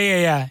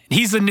 Yeah.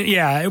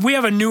 We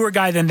have a newer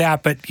guy than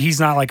that, but he's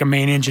not like a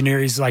main engineer.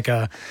 He's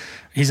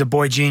a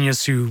boy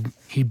genius who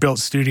he built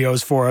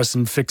studios for us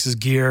and fixes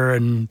gear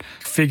and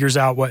figures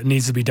out what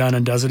needs to be done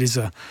and does it. He's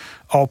a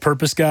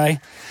all-purpose guy.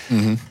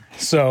 Mm-hmm.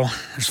 So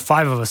there's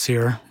 5 of us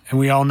here, and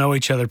we all know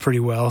each other pretty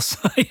well.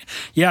 So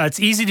yeah, it's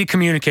easy to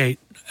communicate.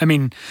 I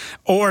mean,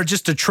 or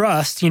just to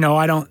trust, you know,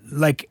 I don't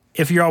like,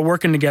 if you're all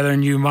working together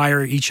and you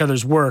admire each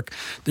other's work,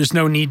 there's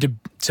no need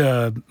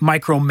to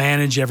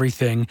micromanage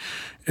everything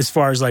as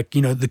far as like,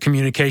 you know, the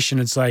communication.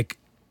 It's like,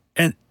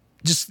 and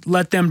just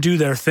let them do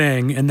their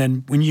thing. And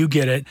then when you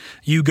get it,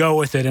 you go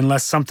with it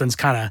unless something's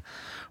kind of,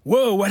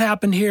 whoa, what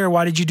happened here?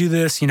 Why did you do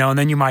this? You know, and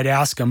then you might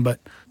ask them, but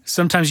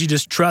sometimes you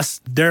just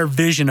trust their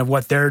vision of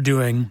what they're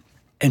doing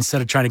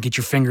instead of trying to get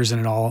your fingers in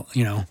it all,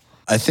 you know.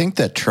 I think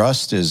that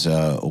trust is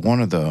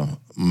one of the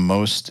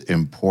most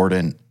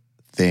important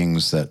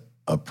things that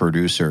a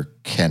producer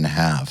can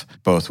have,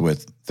 both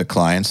with the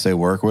clients they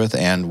work with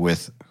and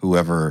with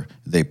whoever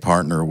they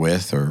partner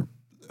with or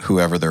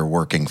whoever they're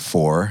working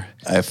for.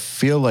 I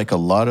feel like a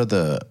lot of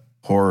the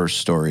horror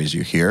stories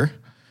you hear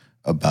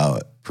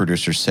about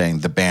producers saying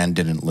the band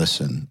didn't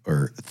listen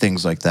or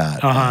things like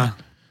that.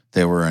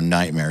 They were a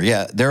nightmare.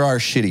 Yeah, there are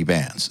shitty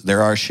bands.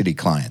 There are shitty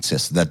clients.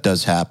 Yes, that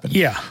does happen.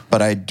 Yeah.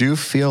 But I do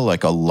feel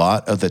like a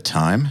lot of the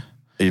time,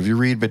 if you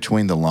read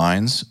between the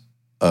lines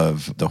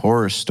of the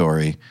horror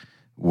story,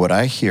 what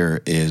I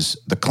hear is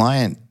the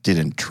client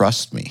didn't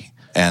trust me,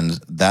 and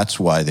that's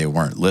why they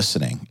weren't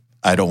listening.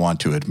 I don't want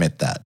to admit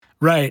that.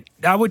 Right.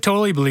 I would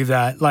totally believe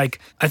that. Like,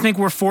 I think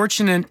we're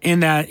fortunate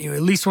in that,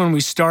 at least when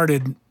we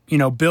started, you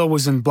know, Bill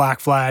was in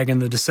Black Flag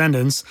and the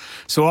Descendants.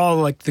 So all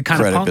like the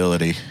kind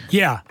credibility. of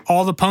punk,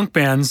 all the punk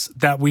bands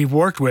that we've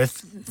worked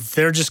with,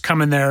 they're just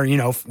coming there, you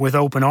know, with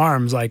open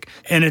arms. Like,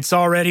 and it's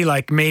already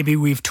like maybe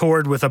we've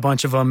toured with a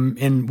bunch of them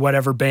in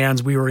whatever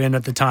bands we were in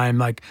at the time.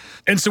 Like,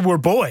 and so we're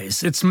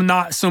boys. It's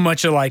not so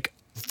much a like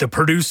the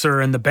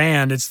producer and the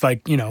band. It's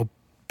like, you know,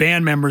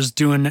 band members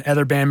doing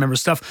other band member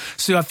stuff.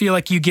 So I feel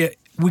like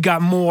we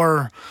got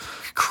more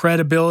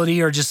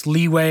credibility or just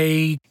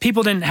leeway.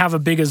 People didn't have a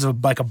big as a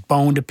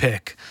bone to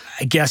pick,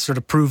 I guess, or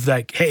to prove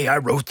like, hey, I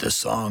wrote this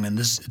song and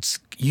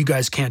you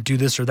guys can't do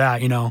this or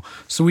that,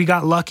 So we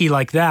got lucky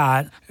like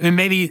that. And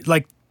maybe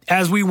like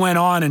as we went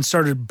on and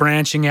started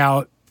branching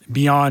out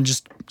beyond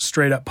just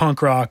straight up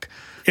punk rock,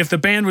 if the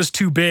band was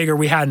too big or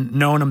we hadn't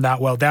known them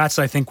that well, that's,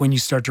 I think, when you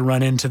start to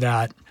run into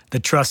that, the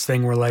trust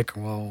thing. We're like,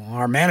 well,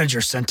 our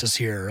manager sent us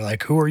here.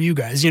 Like, who are you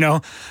guys?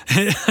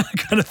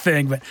 Kind of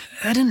thing. But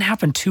that didn't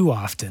happen too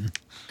often.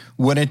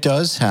 When it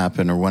does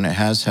happen or when it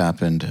has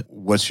happened,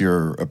 what's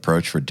your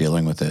approach for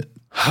dealing with it?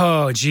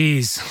 Oh,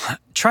 geez.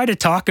 Try to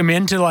talk them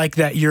into like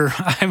that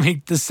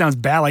this sounds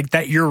bad, like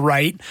that you're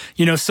right.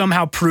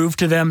 Somehow prove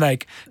to them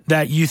like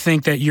that you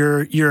think that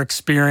your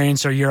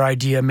experience or your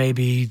idea may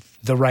be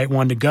the right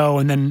one to go.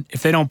 And then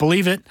if they don't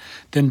believe it,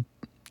 then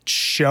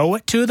show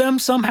it to them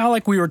somehow,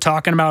 like we were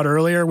talking about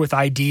earlier with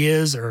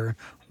ideas or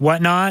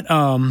whatnot.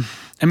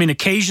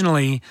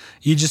 Occasionally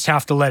you just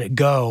have to let it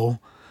go.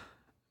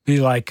 Be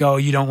like, oh,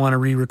 you don't want to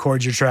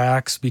re-record your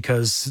tracks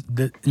because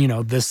this,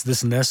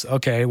 and this.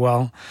 Okay,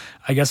 well,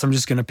 I guess I'm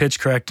just going to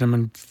pitch correct them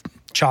and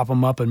chop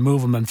them up and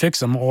move them and fix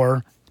them,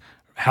 or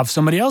have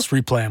somebody else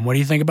replay them. What do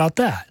you think about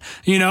that?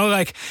 You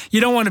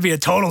don't want to be a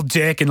total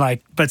dick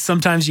but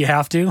sometimes you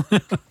have to.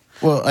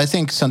 Well, I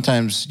think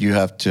sometimes you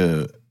have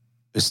to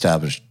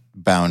establish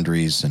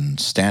boundaries and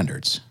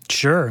standards.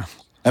 Sure.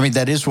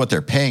 That is what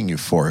they're paying you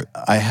for.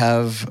 I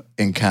have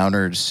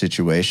encountered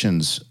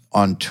situations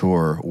on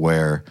tour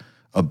where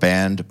a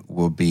band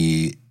will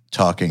be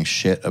talking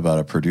shit about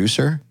a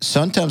producer.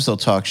 Sometimes they'll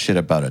talk shit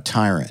about a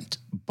tyrant,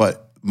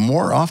 but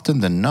more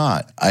often than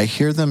not, I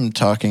hear them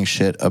talking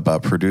shit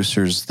about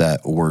producers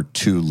that were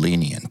too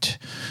lenient.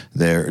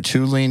 They're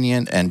too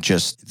lenient and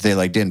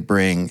they didn't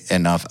bring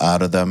enough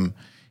out of them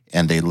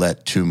and they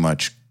let too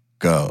much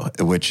go,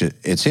 which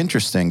it's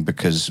interesting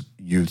because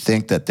you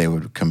think that they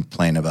would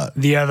complain about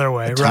the other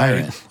way,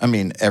 right?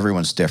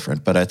 Everyone's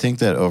different, but I think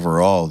that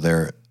overall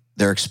they're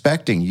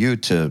expecting you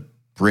to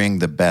bring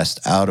the best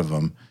out of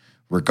them,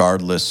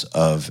 regardless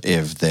of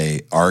if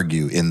they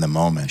argue in the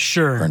moment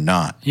or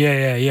not.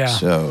 Yeah.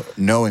 So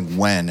knowing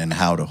when and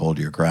how to hold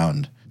your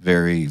ground,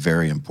 very,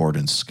 very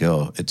important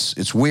skill.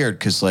 It's weird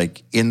because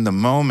in the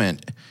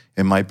moment,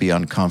 it might be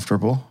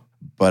uncomfortable,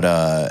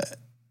 but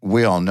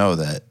we all know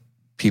that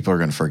people are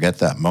going to forget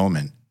that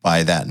moment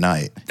by that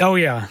night. Oh,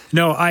 yeah.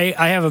 No, I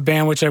have a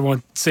band, which I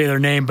won't say their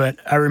name, but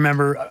I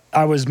remember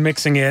I was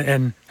mixing it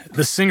and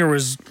the singer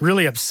was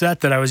really upset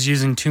that I was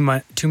using too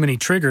many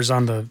triggers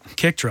on the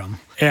kick drum.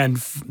 And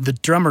the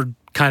drummer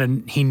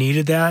he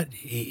needed that.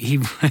 He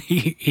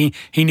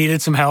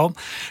needed some help.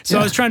 So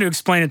I was trying to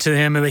explain it to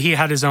him, but he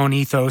had his own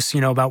ethos,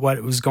 about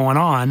what was going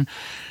on.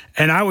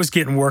 And I was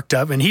getting worked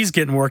up and he's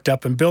getting worked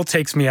up. And Bill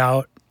takes me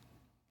out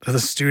of the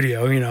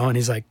studio, and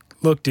he's like,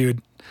 look,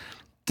 dude,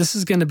 this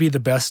is going to be the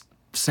best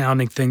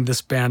sounding thing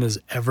this band has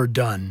ever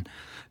done.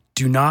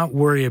 Do not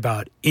worry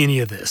about any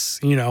of this,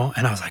 And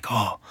I was like,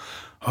 oh,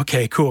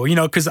 okay, cool.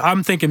 Because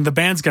I'm thinking the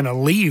band's going to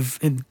leave,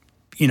 and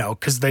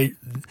because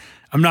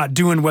I'm not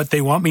doing what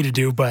they want me to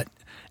do, but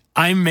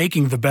I'm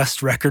making the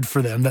best record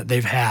for them that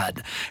they've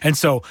had. And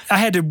so I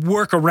had to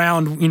work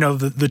around,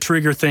 the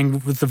trigger thing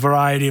with the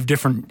variety of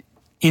different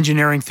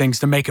engineering things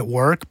to make it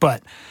work.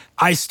 But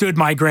I stood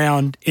my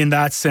ground in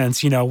that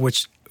sense,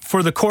 which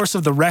for the course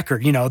of the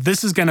record,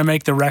 this is going to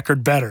make the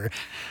record better.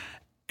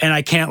 And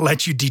I can't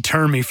let you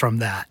deter me from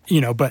that,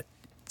 but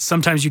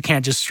sometimes you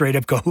can't just straight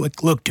up go,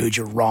 look, dude,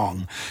 you're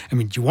wrong.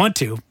 You want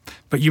to,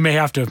 but you may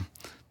have to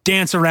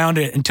dance around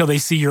it until they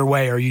see your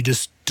way, or you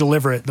just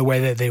deliver it the way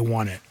that they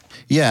want it.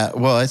 Yeah,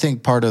 well, I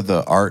think part of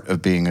the art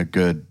of being a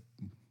good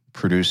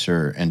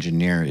producer,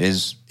 engineer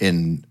is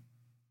in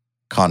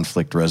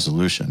conflict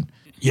resolution.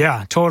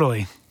 Yeah,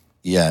 totally.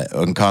 Yeah,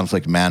 in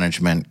conflict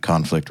management,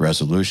 conflict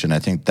resolution. I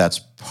think that's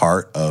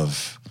part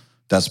of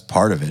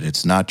it.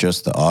 It's not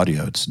just the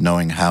audio. It's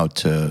knowing how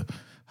to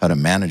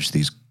manage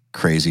these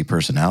crazy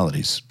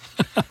personalities.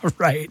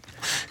 Right.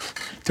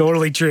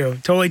 Totally true.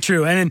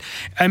 And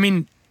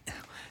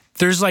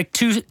there's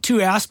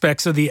two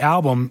aspects of the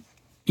album.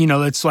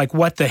 It's like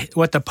what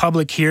the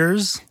public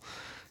hears.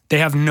 They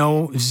have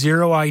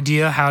zero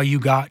idea how you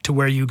got to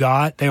where you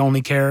got. They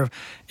only care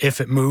if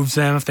it moves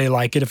them, if they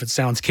like it, if it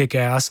sounds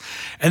kick-ass.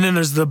 And then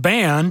there's the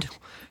band.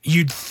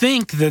 You'd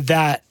think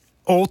that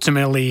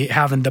ultimately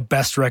having the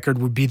best record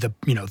would be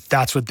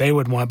that's what they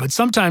would want. But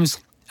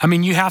sometimes,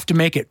 you have to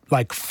make it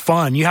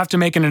fun. You have to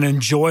make it an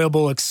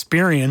enjoyable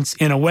experience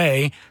in a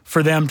way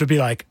for them to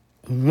be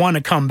want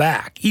to come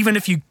back. Even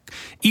if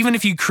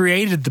you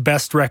created the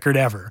best record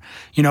ever,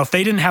 if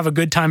they didn't have a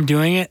good time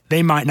doing it,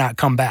 they might not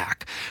come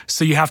back.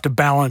 So you have to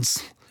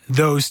balance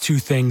those two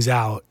things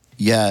out.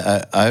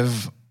 Yeah,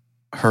 I've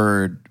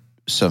heard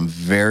some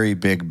very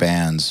big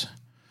bands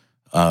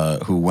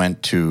who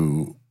went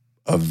to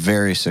a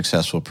very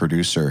successful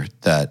producer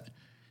that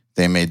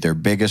they made their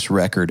biggest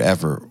record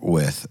ever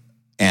with,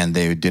 and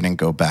they didn't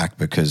go back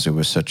because it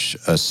was such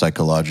a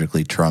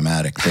psychologically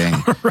traumatic thing.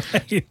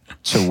 Right.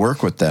 To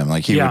work with them.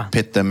 Like he would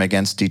pit them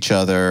against each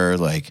other,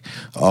 like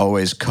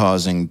always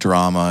causing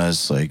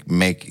dramas, like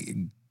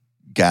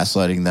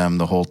gaslighting them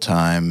the whole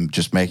time,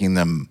 just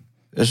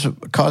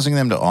causing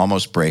them to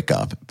almost break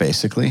up,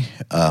 basically.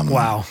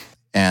 Wow.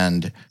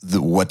 And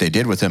what they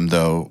did with him,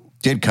 though,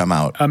 did come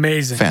out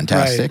amazing,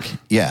 fantastic. Right.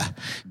 Yeah,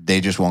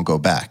 they just won't go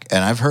back.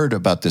 And I've heard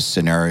about this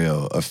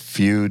scenario a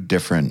few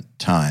different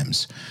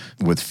times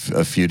with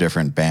a few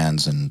different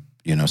bands and,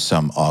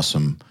 some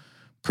awesome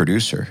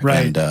producer.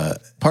 Right. And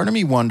part of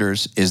me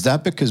wonders, is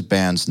that because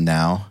bands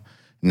now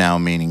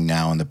meaning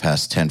now in the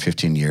past 10,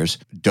 15 years,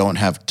 don't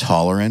have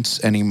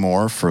tolerance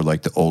anymore for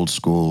like the old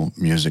school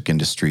music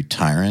industry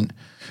tyrant?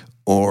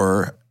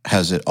 Or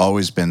has it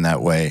always been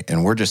that way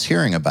and we're just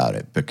hearing about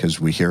it because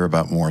we hear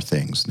about more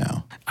things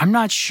now? I'm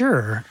not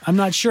sure.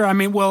 I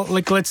mean, well,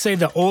 like let's say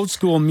the old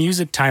school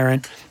music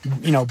tyrant,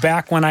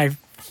 back when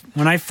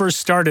I first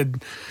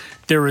started,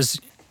 there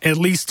was at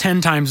least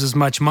 10 times as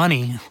much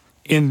money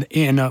in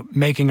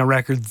making a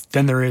record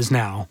than there is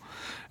now.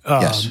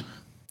 Yes.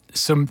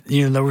 So,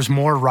 there was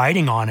more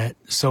writing on it.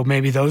 So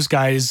maybe those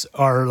guys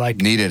are like...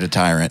 Needed a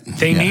tyrant.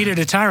 They needed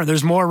a tyrant.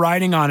 There's more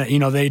writing on it.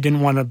 They didn't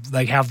want to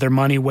like have their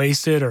money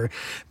wasted, or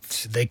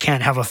they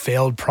can't have a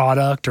failed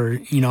product, or,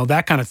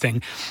 that kind of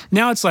thing.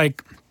 Now it's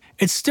like,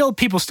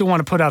 people still want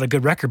to put out a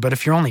good record, but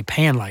if you're only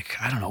paying like,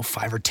 I don't know,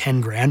 $5 or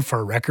 $10 grand for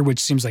a record, which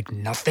seems like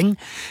nothing,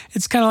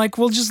 it's kind of like,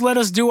 well, just let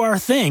us do our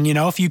thing.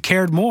 If you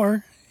cared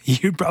more,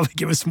 you'd probably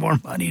give us more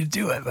money to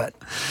do it, but...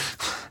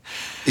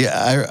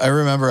 Yeah, I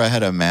remember I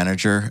had a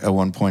manager at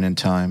one point in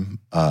time,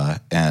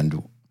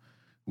 and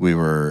we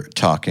were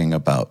talking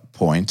about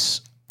points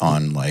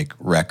on like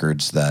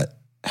records that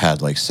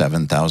had like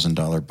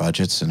 $7,000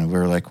 budgets, and we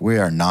were like, we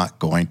are not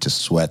going to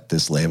sweat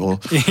this label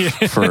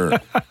for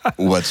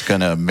what's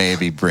going to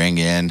maybe bring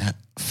in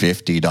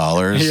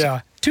 $50. Yeah,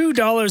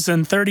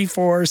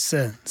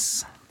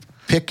 $2.34.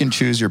 Pick and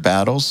choose your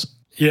battles.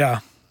 Yeah.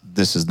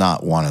 This is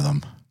not one of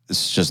them.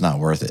 It's just not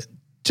worth it.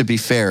 To be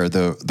fair,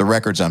 the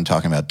records I'm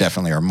talking about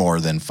definitely are more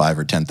than $5,000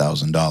 or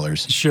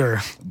 $10,000.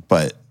 Sure,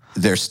 but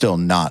they're still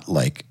not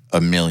like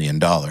 $1 million,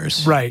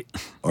 right?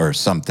 Or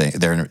something.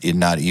 They're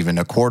not even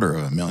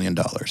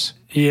 $250,000.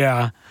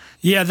 Yeah.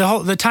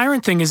 The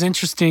tyrant thing is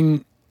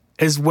interesting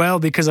as well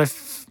because I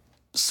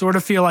sort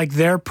of feel like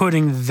they're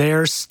putting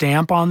their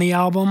stamp on the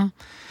album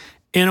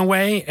in a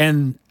way,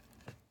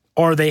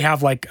 or they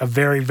have like a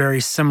very,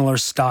 very similar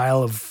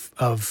style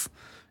of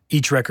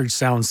each record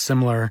sounds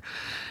similar.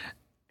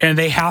 And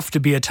they have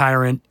to be a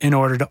tyrant in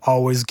order to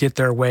always get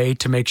their way,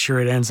 to make sure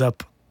it ends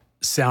up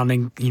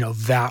sounding,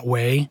 that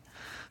way.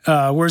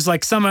 Whereas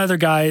like some other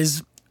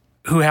guys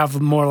who have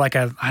more like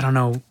I don't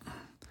know,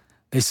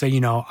 they say,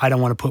 I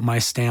don't want to put my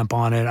stamp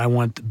on it. I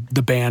want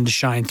the band to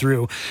shine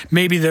through.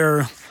 Maybe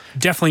they're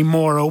definitely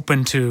more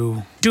open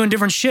to doing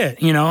different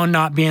shit,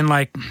 not being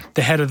like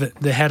the head of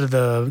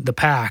the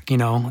pack,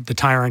 the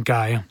tyrant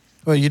guy.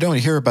 Well, you don't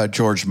hear about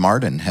George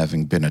Martin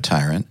having been a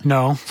tyrant.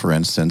 No. For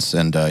instance,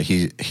 and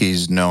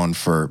he's known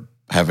for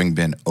having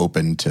been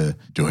open to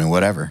doing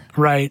whatever.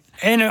 Right.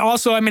 And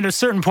also, at a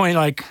certain point,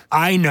 like,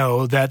 I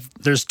know that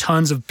there's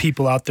tons of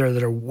people out there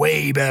that are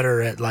way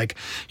better at, like,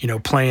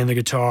 playing the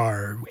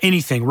guitar,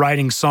 anything,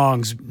 writing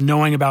songs,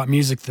 knowing about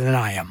music than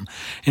I am.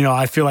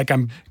 I feel like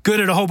I'm good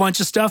at a whole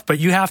bunch of stuff, but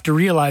you have to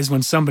realize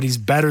when somebody's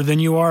better than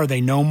you are, they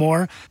know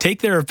more,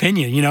 take their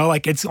opinion,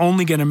 like it's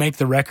only going to make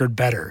the record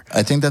better.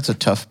 I think that's a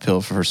tough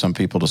pill for some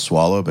people to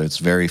swallow, but it's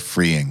very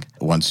freeing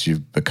once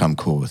you've become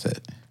cool with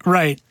it.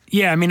 Right.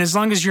 Yeah, as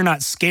long as you're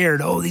not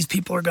scared, these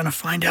people are going to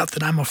find out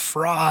that I'm a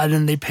fraud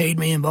and they paid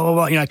me and blah,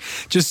 blah, blah.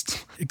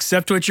 Just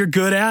accept what you're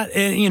good at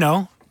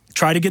and,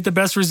 try to get the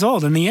best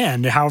result in the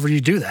end, however you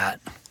do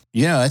that.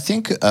 Yeah, I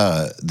think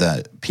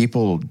that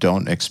people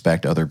don't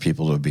expect other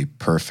people to be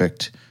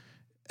perfect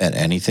at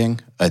anything.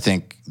 I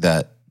think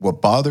that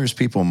what bothers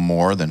people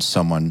more than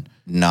someone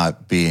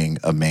not being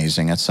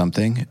amazing at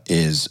something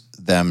is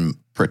them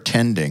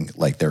pretending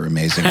like they're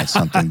amazing at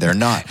something they're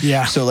not.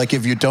 Yeah. So like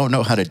if you don't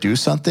know how to do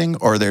something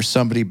or there's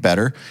somebody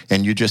better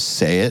and you just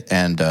say it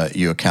and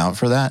you account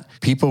for that,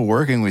 people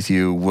working with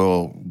you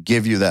will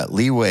give you that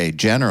leeway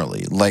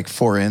generally. Like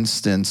for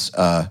instance,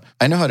 I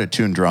know how to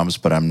tune drums,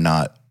 but I'm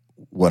not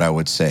what I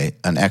would say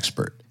an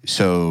expert.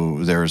 So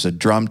there's a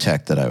drum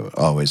tech that I would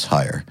always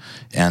hire.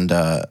 And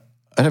I'd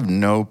have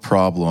no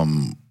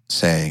problem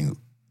saying,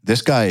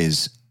 this guy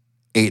is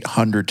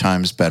 800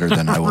 times better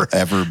than I will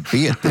ever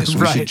be at this.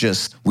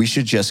 We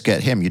should just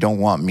get him. You don't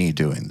want me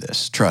doing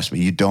this. Trust me,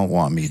 you don't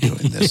want me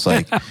doing this.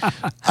 Like,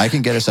 I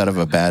can get us out of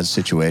a bad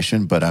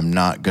situation, but I'm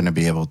not going to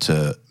be able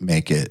to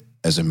make it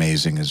as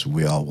amazing as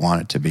we all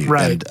want it to be.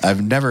 Right. And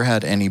I've never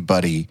had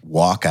anybody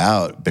walk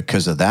out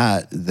because of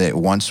that. That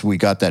once we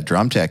got that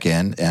drum tech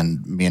in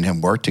and me and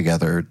him worked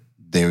together,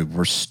 they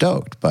were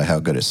stoked by how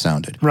good it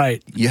sounded.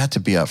 Right. You have to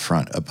be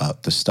upfront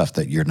about the stuff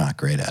that you're not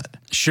great at.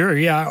 Sure,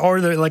 yeah. Or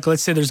like,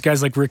 let's say there's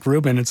guys like Rick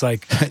Rubin. It's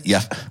like,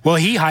 Yeah. well,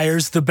 he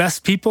hires the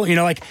best people. You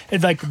know, like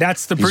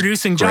that's the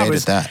producing job great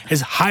is, at that.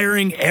 is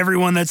hiring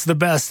everyone that's the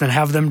best and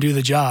have them do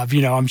the job.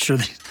 You know, I'm sure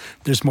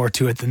there's more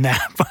to it than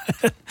that.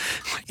 But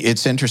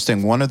It's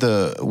interesting. One of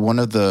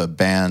the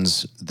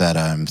bands that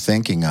I'm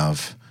thinking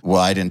of,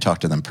 well, I didn't talk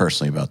to them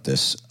personally about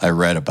this. I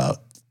read about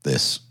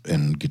this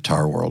in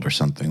Guitar World or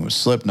something. Was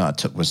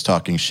Slipknot was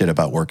talking shit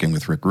about working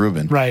with Rick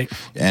Rubin. Right.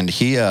 And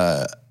he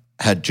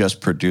had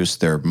just produced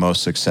their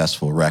most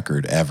successful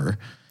record ever.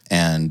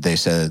 And they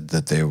said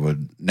that they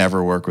would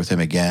never work with him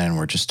again and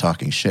were just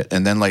talking shit.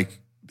 And then like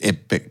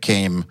it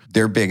became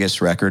their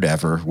biggest record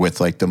ever with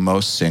like the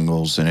most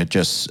singles. And it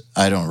just,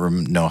 I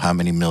don't know how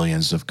many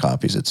millions of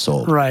copies it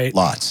sold. Right.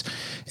 Lots.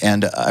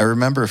 And I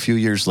remember a few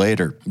years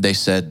later, they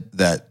said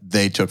that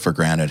they took for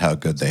granted how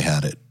good they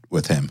had it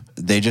with him.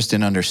 They just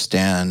didn't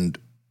understand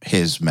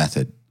his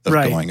method of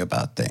Right. going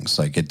about things.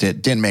 Like it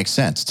didn't make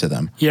sense to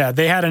them. yeah,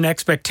 they had an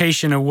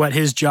expectation of what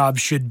his job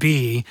should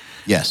be.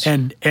 Yes.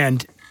 And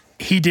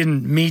he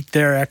didn't meet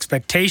their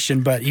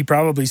expectation, but he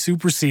probably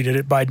superseded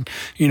it by,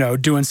 you know,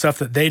 doing stuff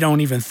that they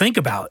don't even think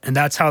about. And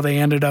that's how they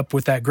ended up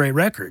with that great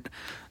record.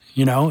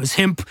 You know, is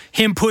him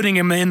putting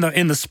him in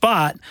the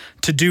spot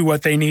to do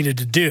what they needed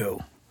to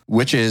do.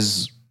 Which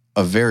is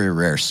a very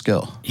rare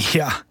skill.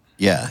 Yeah.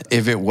 Yeah.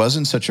 If it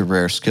wasn't such a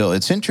rare skill,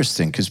 it's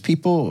interesting because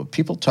people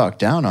talk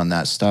down on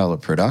that style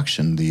of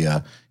production,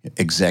 the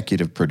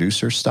executive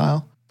producer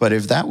style. But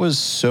if that was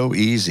so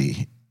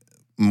easy,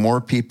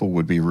 more people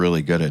would be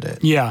really good at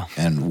it. Yeah.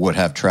 And would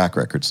have track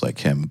records like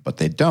him, but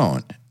they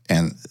don't.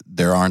 And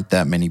there aren't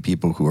that many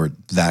people who are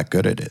that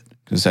good at it.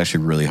 It's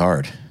actually really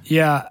hard.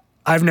 Yeah.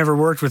 I've never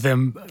worked with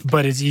him,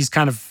 but he's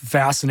kind of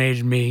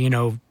fascinated me, you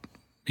know,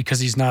 because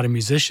he's not a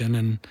musician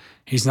and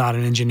he's not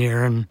an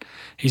engineer and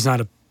he's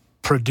not a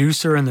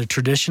producer in the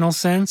traditional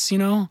sense, you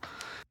know?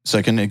 It's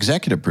like an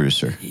executive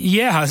producer.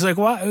 Yeah. I was like,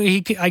 well,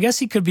 I guess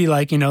he could be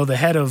like, you know, the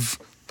head of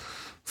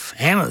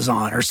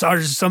Amazon or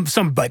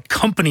some like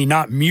company,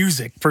 not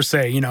music per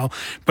se, you know,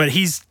 but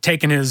he's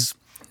taken his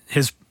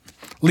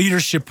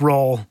leadership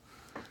role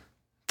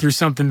through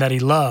something that he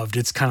loved.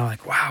 It's kind of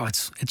like, wow,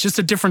 it's just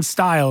a different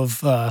style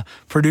of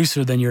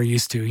producer than you're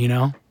used to, you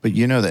know? But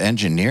you know, the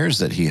engineers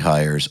that he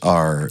hires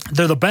They're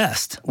the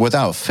best.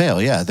 without fail,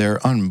 yeah,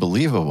 they're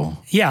unbelievable.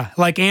 Yeah,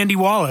 like Andy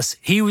Wallace.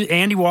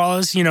 Andy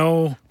Wallace, you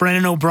know,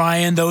 Brendan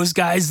O'Brien, those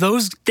guys,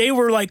 they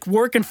were like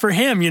working for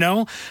him, you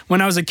know?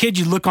 When I was a kid,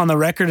 you'd look on the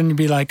record and you'd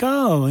be like,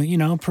 oh, you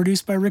know,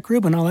 produced by Rick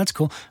Rubin. Oh, that's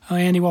cool. Oh,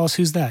 Andy Wallace,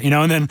 who's that? You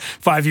know, and then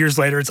 5 years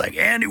later, it's like,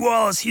 Andy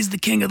Wallace, he's the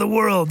king of the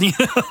world, you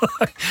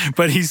know?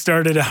 But he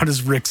started out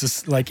as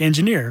Rick's like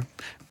engineer.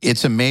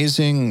 It's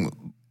amazing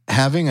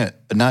having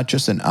not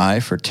just an eye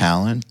for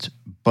talent,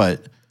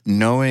 but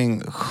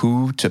knowing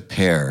who to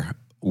pair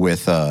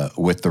with the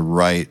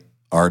right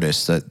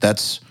artist.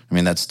 That's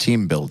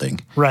team building.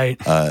 Right.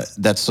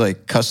 That's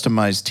like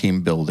customized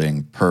team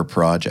building per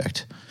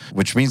project,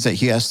 which means that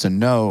he has to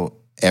know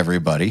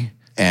everybody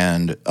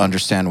and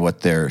understand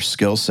what their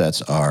skill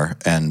sets are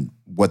and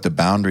what the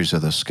boundaries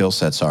of those skill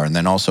sets are, and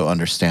then also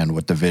understand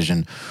what the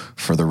vision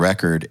for the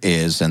record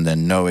is, and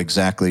then know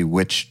exactly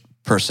which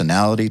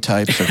personality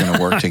types are going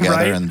to work together.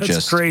 Right? And That's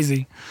just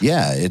crazy.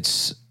 Yeah,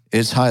 it's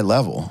high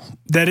level.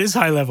 That is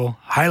high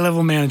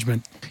level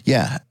management.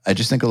 Yeah, I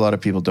just think a lot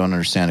of people don't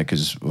understand it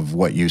because of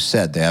what you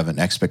said. They have an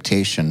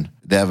expectation,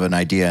 they have an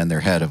idea in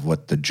their head of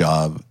what the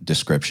job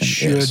description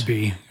is. Should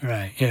be,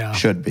 right, yeah.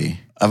 Should be.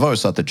 I've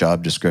always thought the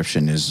job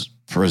description is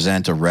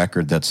present a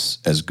record that's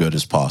as good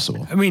as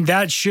possible. I mean,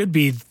 that should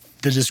be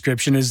the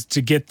description, is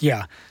to get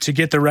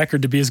the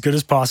record to be as good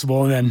as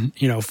possible, and then,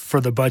 you know,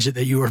 for the budget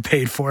that you were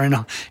paid for in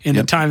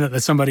the time that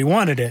somebody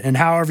wanted it. And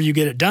however you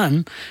get it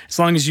done, as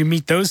long as you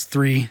meet those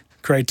three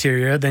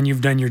criteria, then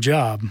you've done your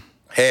job.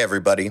 Hey,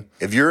 everybody.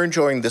 If you're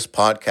enjoying this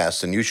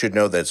podcast, then you should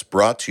know that it's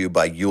brought to you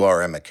by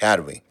URM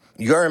Academy.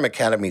 URM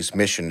Academy's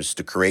mission is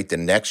to create the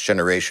next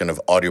generation of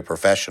audio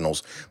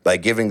professionals by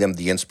giving them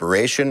the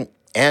inspiration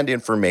and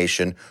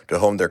information to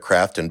hone their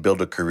craft and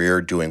build a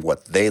career doing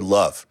what they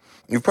love.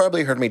 You've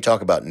probably heard me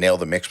talk about Nail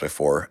the Mix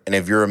before, and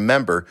if you're a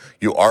member,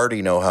 you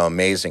already know how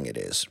amazing it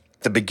is.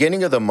 At the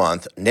beginning of the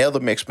month, Nail the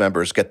Mix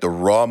members get the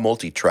raw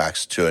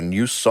multi-tracks to a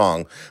new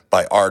song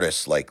by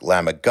artists like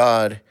Lamb of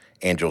God,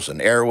 Angels and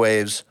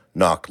Airwaves,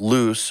 Knock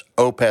Loose,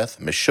 Opeth,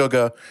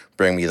 Meshuggah,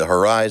 Bring Me the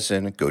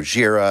Horizon,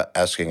 Gojira,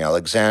 Asking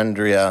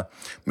Alexandria,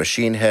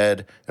 Machine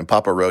Head, and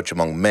Papa Roach,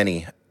 among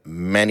many,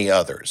 many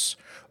others.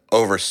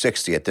 Over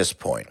 60 at this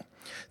point.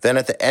 Then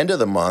at the end of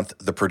the month,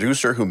 the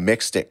producer who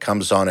mixed it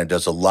comes on and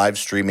does a live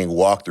streaming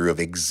walkthrough of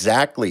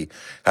exactly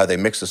how they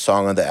mix the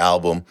song on the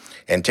album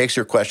and takes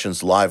your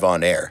questions live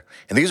on air.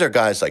 And these are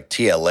guys like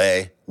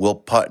TLA, Will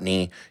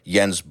Putney,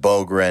 Jens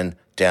Bogren,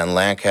 Dan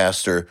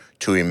Lancaster,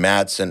 Tui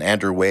Madsen,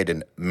 Andrew Wade,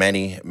 and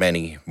many,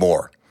 many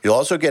more. You'll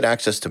also get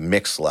access to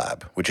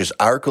MixLab, which is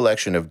our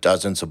collection of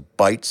dozens of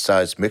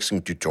bite-sized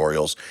mixing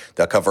tutorials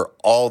that cover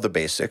all the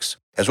basics,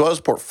 as well as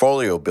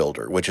Portfolio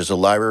Builder, which is a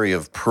library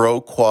of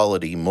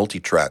pro-quality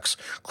multi-tracks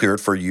cleared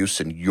for use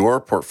in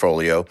your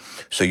portfolio,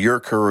 so your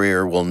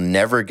career will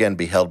never again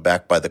be held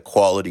back by the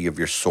quality of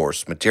your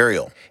source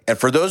material. And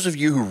for those of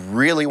you who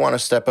really want to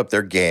step up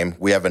their game,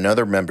 we have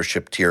another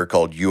membership tier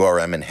called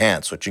URM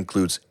Enhance, which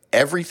includes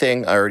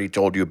everything I already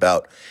told you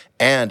about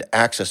and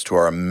access to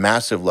our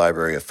massive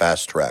library of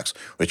fast tracks,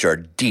 which are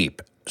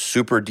deep,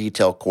 super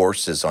detailed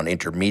courses on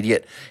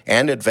intermediate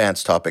and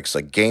advanced topics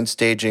like gain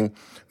staging,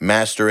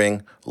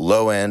 mastering,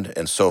 low end,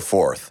 and so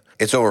forth.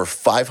 It's over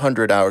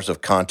 500 hours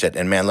of content,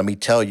 and man, let me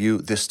tell you,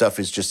 this stuff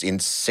is just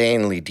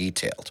insanely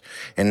detailed.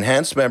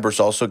 Enhanced members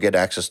also get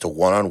access to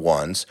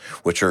one-on-ones,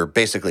 which are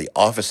basically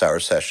office hour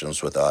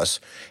sessions with us,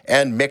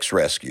 and Mix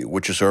Rescue,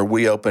 which is where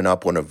we open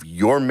up one of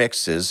your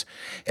mixes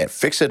and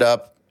fix it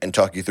up and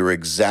talk you through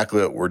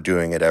exactly what we're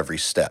doing at every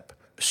step.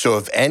 So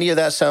if any of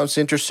that sounds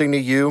interesting to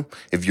you,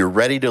 if you're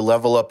ready to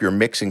level up your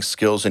mixing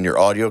skills in your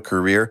audio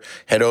career,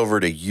 head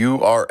over to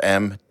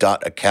urm.academy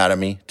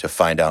to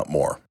find out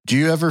more. Do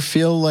you ever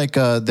feel like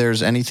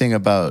there's anything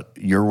about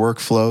your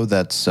workflow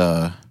that's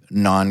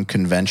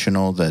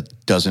non-conventional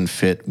that doesn't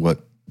fit what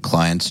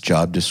client's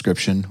job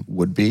description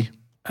would be?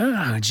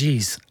 Oh,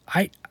 geez.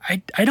 I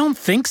don't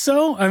think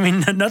so. I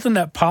mean, nothing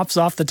that pops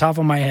off the top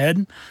of my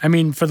head. I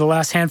mean, for the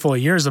last handful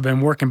of years, I've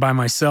been working by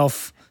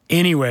myself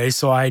anyway,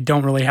 so I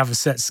don't really have a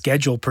set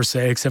schedule per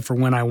se, except for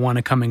when I want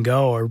to come and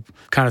go or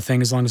kind of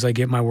thing, as long as I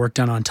get my work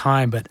done on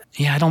time. But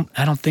yeah,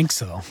 I don't think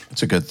so.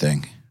 It's a good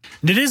thing.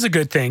 It is a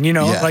good thing,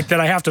 like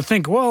that I have to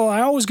think, well,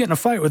 I always get in a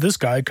fight with this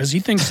guy because he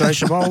thinks I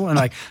should blah, and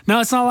like,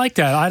 no, it's not like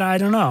that. I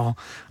don't know.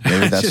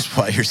 Maybe that's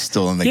why you're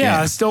still in the game.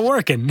 Yeah, it's still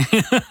working.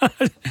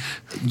 The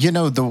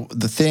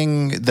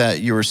thing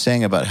that you were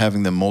saying about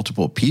having the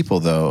multiple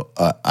people, though,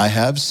 I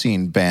have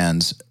seen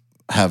bands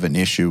have an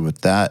issue with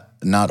that.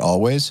 Not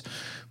always,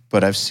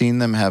 but I've seen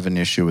them have an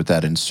issue with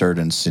that in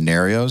certain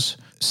scenarios.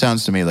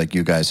 Sounds to me like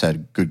you guys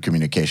had good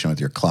communication with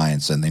your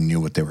clients and they knew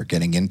what they were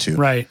getting into.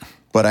 Right.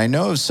 But I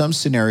know of some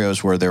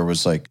scenarios where there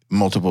was like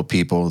multiple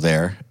people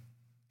there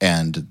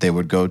and they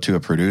would go to a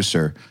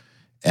producer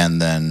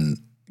and then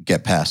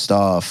get passed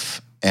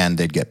off and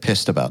they'd get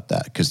pissed about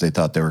that because they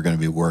thought they were going to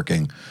be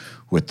working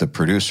with the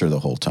producer the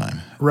whole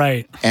time.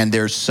 Right. And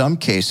there's some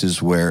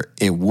cases where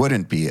it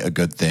wouldn't be a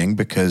good thing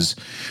because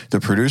the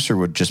producer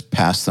would just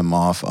pass them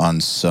off on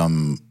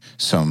some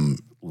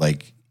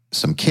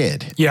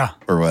kid. Yeah.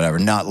 Or whatever,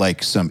 not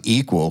like some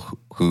equal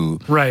who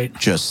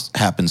just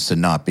happens to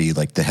not be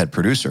like the head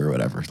producer or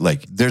whatever.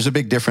 Like there's a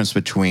big difference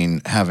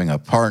between having a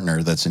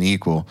partner that's an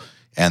equal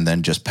and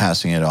then just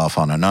passing it off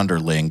on an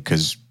underling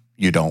because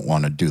you don't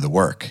want to do the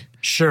work.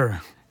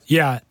 Sure.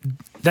 Yeah.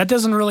 That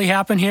doesn't really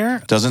happen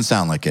here. Doesn't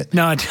sound like it.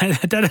 No,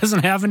 that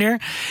doesn't happen here.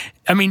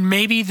 I mean,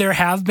 maybe there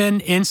have been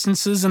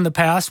instances in the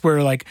past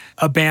where like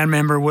a band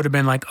member would have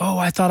been like, oh,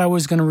 I thought I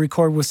was going to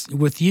record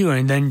with you.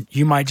 And then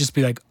you might just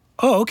be like,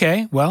 oh,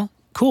 okay, well,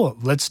 cool.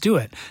 Let's do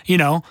it.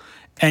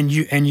 And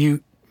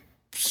you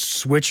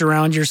switch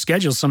around your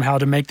schedule somehow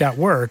to make that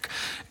work.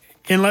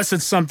 Unless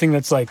it's something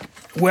that's like,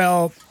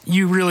 well,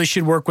 you really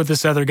should work with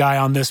this other guy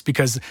on this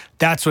because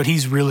that's what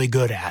he's really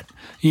good at,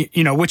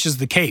 which is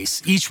the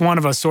case. Each one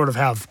of us sort of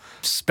have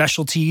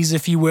specialties,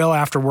 if you will,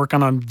 after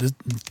working on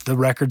the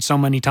record so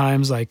many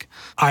times. Like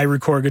I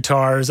record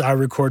guitars, I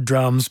record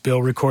drums,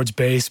 Bill records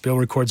bass, Bill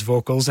records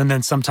vocals, and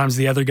then sometimes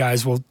the other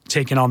guys will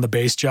take in on the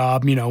bass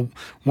job.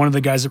 One of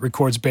the guys that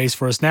records bass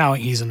for us now,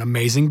 he's an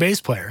amazing bass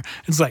player.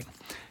 It's like,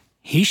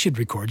 he should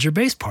record your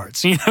bass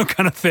parts,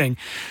 kind of thing.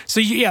 So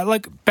yeah,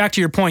 like back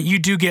to your point, you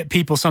do get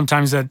people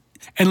sometimes that,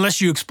 unless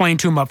you explain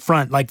to them up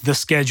front, like the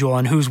schedule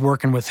and who's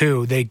working with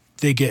who, they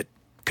get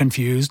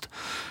confused.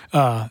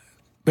 But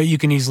you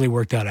can easily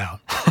work that out.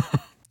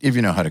 If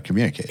you know how to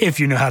communicate. If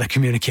you know how to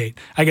communicate.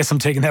 I guess I'm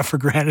taking that for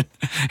granted.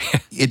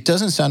 It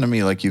doesn't sound to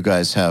me like you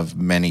guys have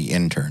many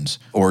interns,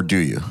 or do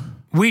you?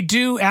 We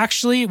do,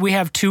 actually. We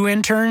have 2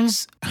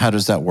 interns. How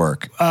does that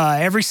work?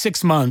 Every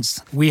 6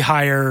 months, we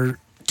hire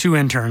 2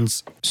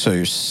 interns. So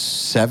you're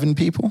 7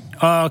 people?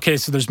 Okay,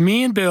 so there's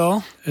me and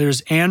Bill.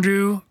 There's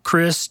Andrew,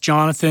 Chris,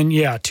 Jonathan.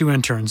 Yeah, 2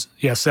 interns.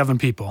 Yeah, 7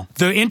 people.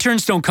 The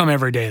interns don't come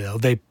every day, though.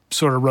 They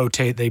sort of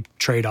rotate. They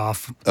trade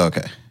off.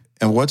 Okay.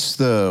 And what's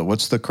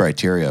the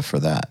criteria for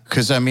that?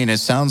 Because, I mean, it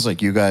sounds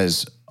like you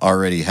guys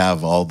already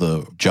have all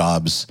the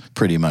jobs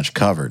pretty much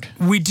covered.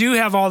 We do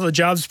have all the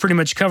jobs pretty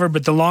much covered,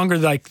 but the longer,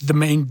 like,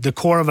 the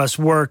core of us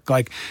work,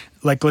 like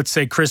let's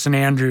say Chris and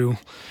Andrew,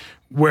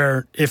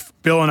 where if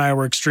Bill and I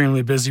were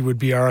extremely busy would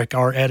be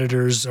our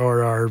editors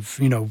or our,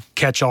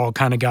 catch-all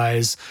kind of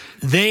guys.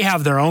 They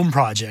have their own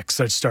projects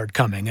that start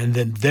coming, and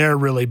then they're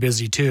really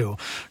busy too.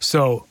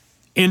 So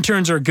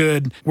interns are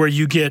good where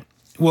you get,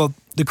 well,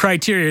 the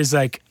criteria is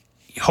like,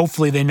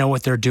 hopefully they know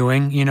what they're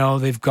doing. You know,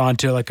 they've gone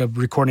to like a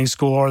recording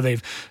school or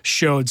they've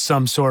showed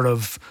some sort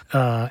of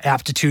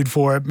aptitude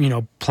for it, you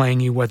know, playing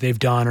you what they've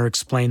done or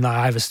explain that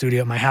I have a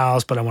studio at my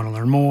house, but I want to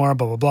learn more,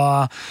 blah, blah,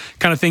 blah,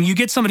 kind of thing. You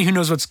get somebody who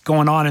knows what's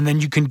going on, and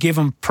then you can give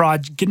them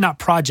not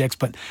projects,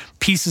 but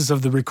pieces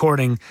of the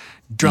recording,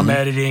 drum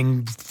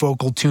editing,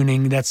 vocal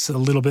tuning. That's a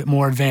little bit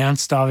more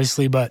advanced,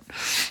 obviously, but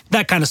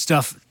that kind of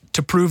stuff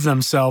to prove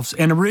themselves.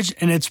 And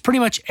it's pretty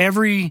much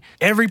every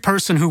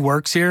person who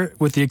works here,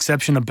 with the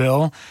exception of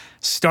Bill,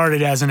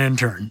 started as an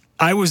intern.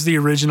 I was the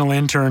original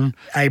intern.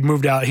 I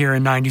moved out here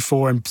in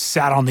 94 and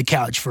sat on the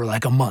couch for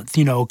like a month,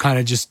 you know, kind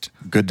of just...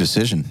 Good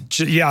decision.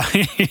 Yeah.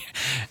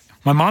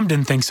 My mom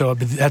didn't think so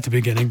at the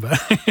beginning, but...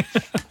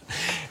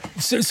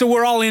 so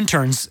we're all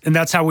interns, and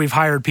that's how we've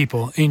hired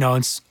people. You know,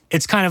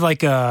 it's kind of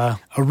like a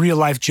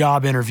real-life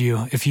job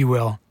interview, if you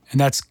will. And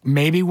that's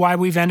maybe why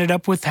we've ended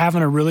up with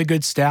having a really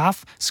good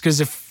staff. It's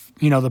because if,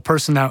 you know, the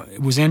person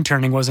that was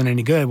interning wasn't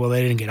any good, well,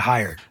 they didn't get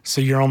hired.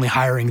 So you're only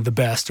hiring the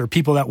best, or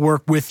people that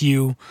work with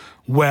you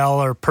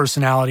well, or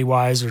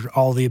personality-wise, or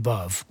all the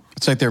above.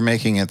 It's like they're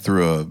making it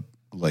through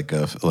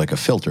a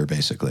filter,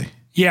 basically.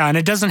 Yeah, and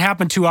it doesn't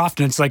happen too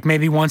often. It's like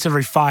maybe once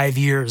every 5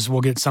 years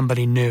we'll get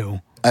somebody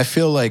new. I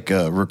feel like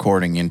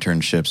recording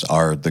internships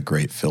are the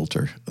great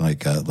filter,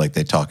 like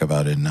they talk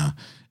about in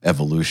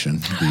evolution,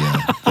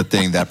 the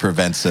thing that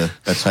prevents a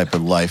type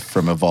of life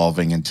from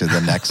evolving into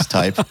the next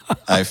type.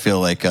 I feel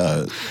like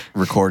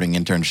recording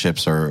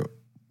internships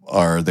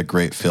are the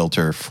great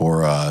filter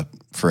for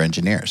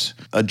engineers.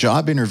 A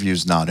job interview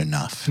is not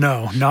enough.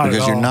 No, not at all.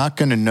 Because you're not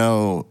going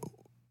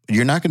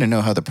to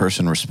know how the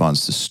person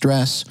responds to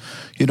stress.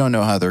 You don't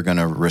know how they're going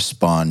to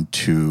respond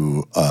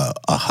to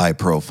a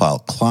high-profile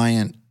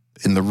client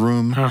in the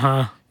room.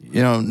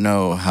 You don't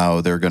know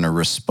how they're going to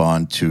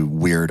respond to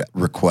weird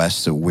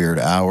requests at weird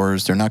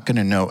hours. They're not going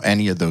to know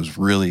any of those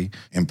really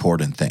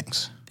important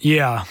things.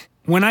 Yeah.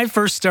 When I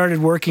first started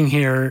working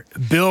here,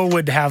 Bill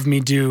would have me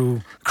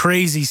do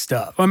crazy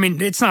stuff. I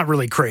mean, it's not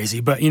really crazy,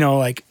 but, you know,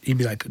 like he'd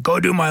be like, go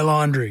do my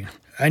laundry.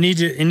 I need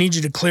you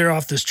to clear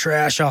off this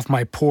trash off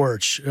my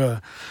porch.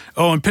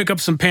 And pick up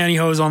some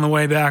pantyhose on the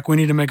way back. We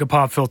need to make a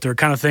pop filter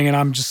kind of thing. And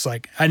I'm just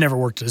like, I never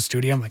worked at a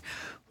studio. I'm like,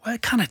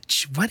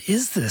 what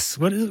is this?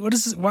 What is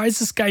this? Why is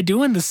this guy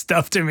doing this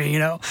stuff to me, you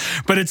know?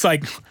 But it's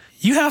like,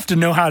 you have to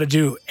know how to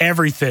do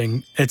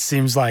everything, it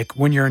seems like,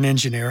 when you're an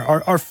engineer,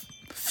 or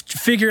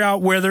figure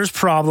out where there's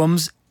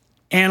problems,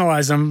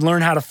 analyze them,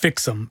 learn how to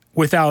fix them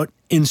without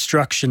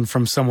instruction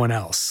from someone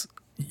else.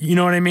 You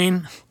know what I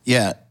mean?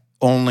 Yeah.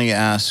 Only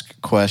ask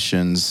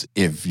questions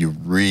if you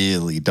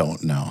really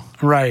don't know.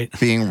 Right.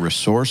 Being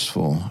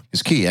resourceful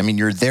is key. I mean,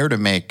 you're there to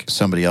make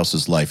somebody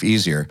else's life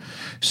easier.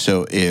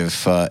 So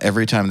if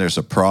every time there's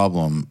a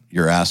problem,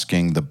 you're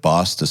asking the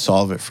boss to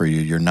solve it for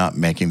you, you're not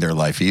making their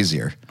life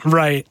easier.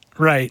 Right.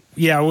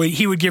 Yeah, well,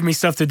 he would give me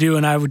stuff to do,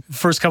 and I would,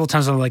 first couple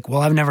times I'm like,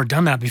 well, I've never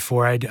done that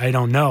before. I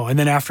don't know. And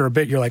then after a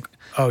bit, you're like,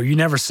 oh, you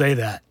never say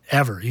that,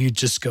 ever. You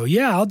just go,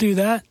 yeah, I'll do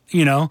that,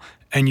 you know,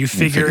 and you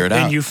figure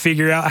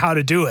out how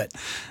to do it.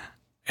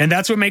 And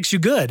that's what makes you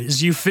good,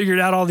 is you figured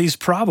out all these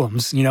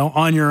problems, you know,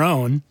 on your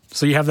own.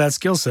 So you have that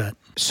skill set.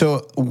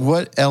 So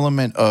what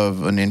element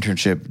of an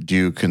internship do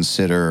you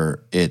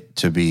consider it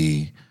to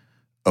be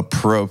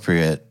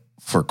appropriate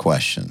for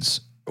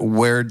questions?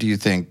 Where do you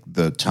think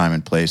the time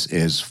and place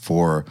is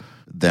for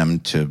them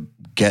to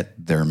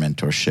get their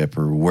mentorship,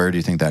 or where do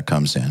you think that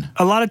comes in?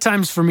 A lot of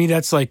times for me,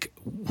 that's like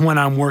when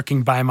I'm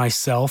working by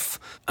myself.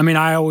 I mean,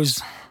 I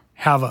always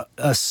have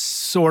a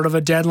sort of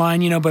a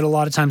deadline, you know, but a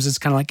lot of times it's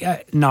kind of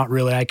like, not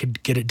really. I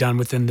could get it done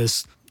within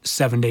this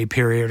 7-day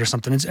period or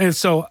something. And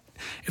so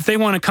if they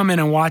want to come in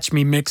and watch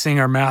me mixing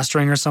or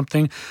mastering or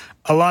something,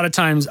 a lot of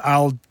times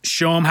I'll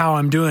show them how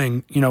I'm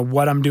doing, you know,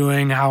 what I'm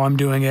doing, how I'm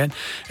doing it,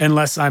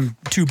 unless I'm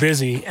too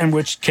busy, in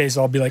which case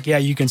I'll be like, yeah,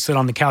 you can sit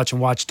on the couch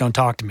and watch, don't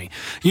talk to me,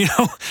 you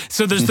know?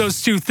 So there's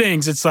those two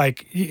things. It's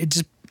like, it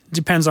just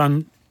depends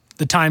on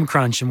the time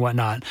crunch and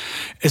whatnot.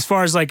 As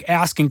far as like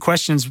asking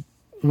questions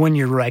when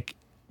you're like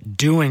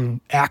doing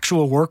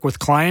actual work with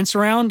clients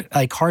around,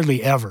 like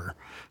hardly ever,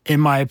 in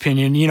my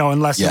opinion, you know,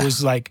 unless it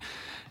was like,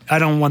 I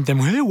don't want them,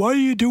 hey, why are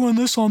you doing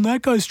this on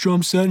that guy's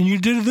drum set and you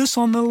did this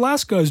on the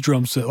last guy's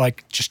drum set?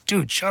 Like, just,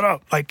 dude, shut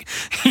up. Like,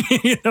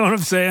 you know what I'm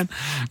saying?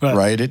 But,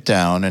 write it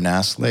down and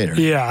ask later.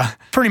 Yeah,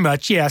 pretty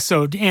much. Yeah.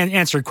 So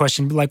answer a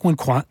question, like when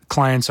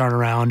clients aren't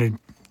around and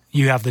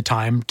you have the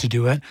time to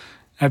do it,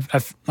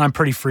 I'm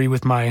pretty free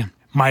with my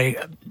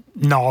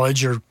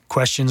knowledge or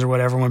questions or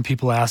whatever when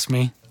people ask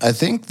me. I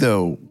think,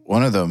 though,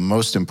 one of the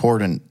most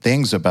important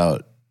things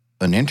about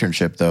an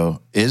internship,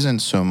 though, isn't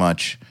so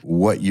much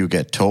what you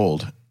get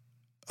told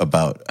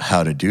about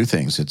how to do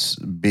things. It's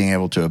being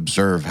able to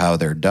observe how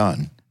they're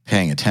done,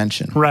 paying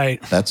attention.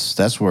 Right.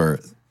 That's where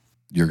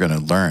you're going to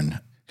learn.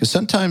 Because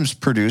sometimes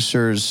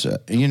producers,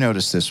 you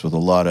notice this with a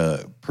lot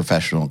of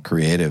professional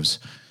creatives,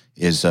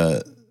 is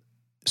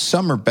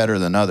some are better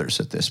than others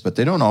at this, but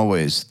they don't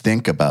always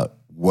think about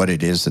what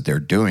it is that they're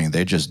doing.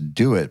 They just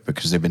do it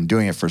because they've been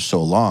doing it for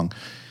so long.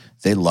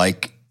 They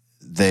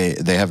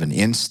have an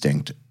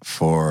instinct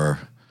for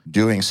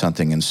doing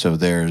something. And so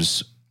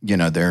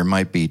there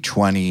might be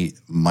 20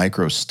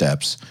 micro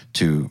steps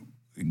to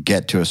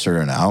get to a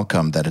certain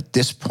outcome that at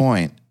this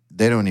point,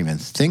 they don't even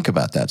think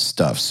about that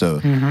stuff. So,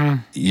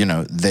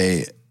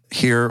 they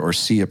hear or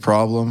see a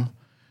problem,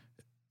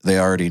 they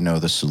already know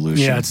the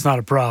solution. Yeah, it's not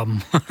a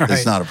problem. Right?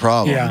 It's not a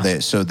problem. Yeah.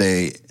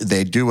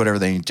 They do whatever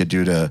they need to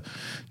do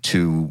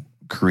to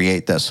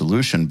create that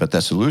solution. But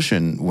that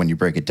solution, when you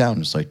break it down,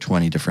 is like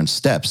 20 different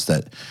steps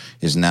that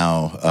is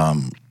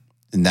now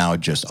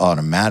just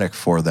automatic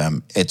for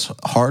them. It's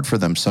hard for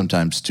them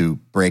sometimes to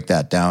break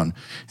that down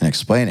and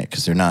explain it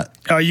because they're not.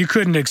 Oh, you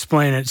couldn't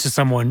explain it to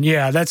someone.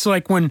 Yeah, that's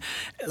like when,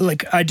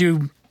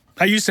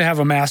 I used to have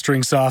a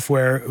mastering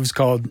software. It was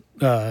called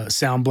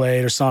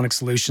Soundblade or Sonic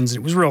Solutions.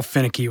 It was real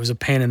finicky. It was a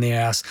pain in the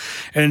ass.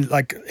 And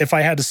like, if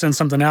I had to send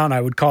something out and I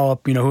would call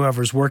up,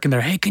 whoever's working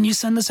there, hey, can you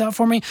send this out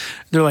for me?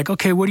 They're like,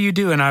 okay, what do you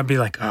do? And I'd be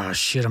like, oh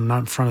shit, I'm not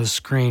in front of the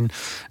screen.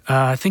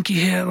 I think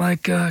you hit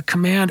like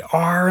Command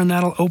R and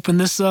that'll open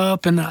this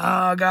up. And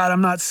oh God,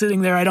 I'm not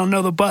sitting there. I don't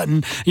know the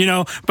button,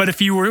 But if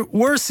you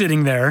were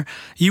sitting there,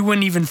 you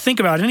wouldn't even think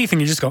about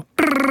anything. You just go,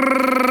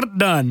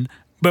 done.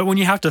 But when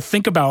you have to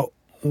think about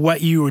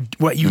what you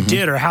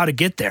did or how to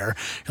get there,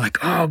 you're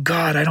like, oh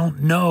God, I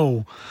don't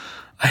know.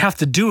 I have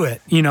to do it.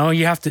 You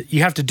have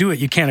to do it.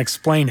 You can't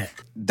explain it.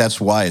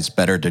 That's why it's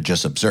better to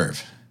just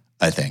observe,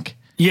 I think.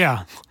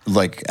 Yeah.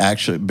 Like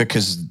actually,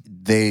 because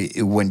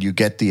when you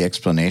get the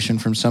explanation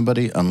from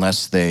somebody,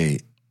 unless they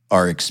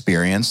are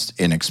experienced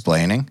in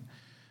explaining,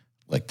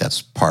 like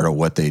that's part of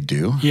what they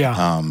do.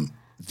 Yeah.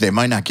 They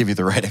might not give you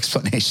the right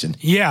explanation.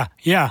 Yeah,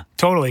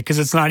 totally. Because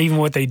it's not even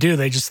what they do.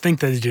 They just think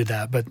they do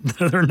that, but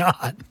they're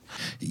not.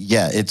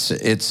 Yeah,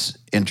 it's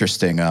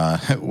interesting.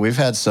 We've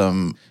had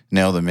some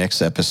Nail the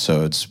Mix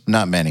episodes,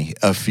 not many,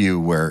 a few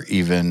where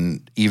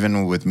even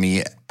with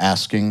me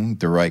asking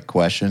the right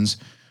questions,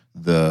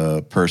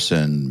 the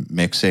person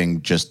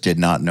mixing just did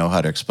not know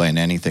how to explain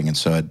anything. And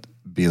so I'd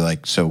be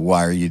like, so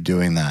why are you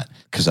doing that?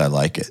 Because I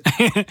like it.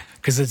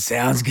 Because it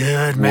sounds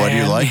good, man. What do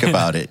you like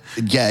about it?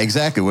 Yeah,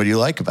 exactly. What do you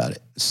like about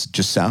it? It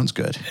just sounds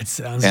good. It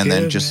sounds and good.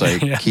 And then just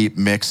like keep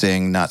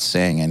mixing, not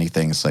saying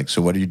anything. It's like,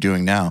 so what are you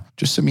doing now?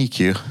 Just some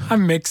EQ.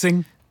 I'm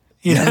mixing.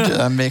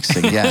 I'm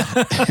mixing, yeah.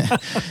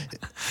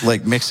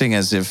 Like mixing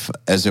as if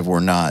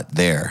we're not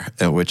there,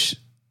 which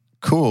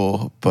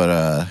cool,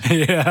 but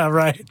yeah,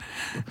 right.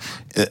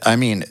 I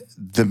mean,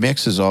 the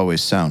mixes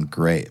always sound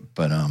great,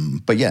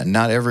 but yeah,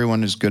 not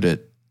everyone is good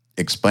at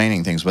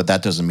explaining things, but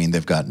that doesn't mean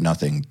they've got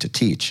nothing to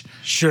teach.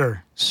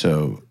 Sure.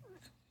 So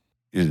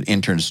an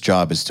intern's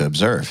job is to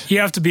observe. You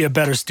have to be a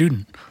better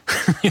student.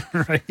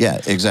 Right.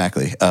 Yeah,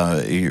 exactly.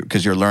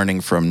 Because you're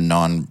learning from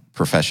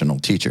non-professional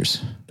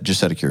teachers.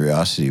 Just out of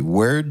curiosity,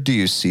 where do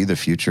you see the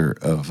future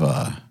of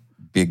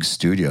big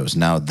studios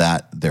now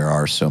that there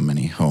are so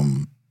many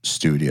home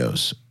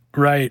studios?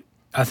 Right.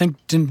 I think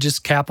didn't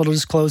just Capitol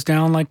just close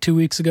down like 2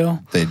 weeks ago?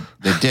 They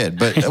did.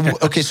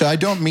 But okay, so I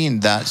don't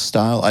mean that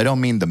style. I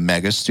don't mean the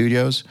mega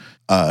studios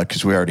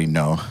because we already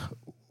know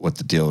what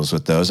the deal is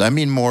with those. I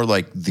mean more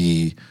like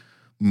the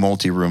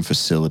multi-room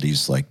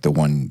facilities like the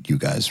one you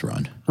guys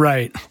run.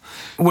 Right.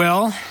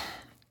 Well,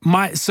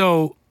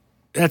 so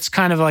that's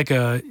kind of like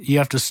you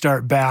have to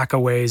start back a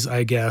ways,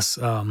 I guess.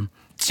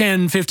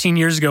 10, 15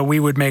 years ago, we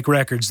would make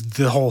records,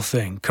 the whole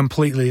thing,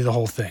 completely the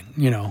whole thing,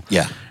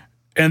 Yeah.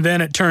 And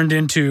then it turned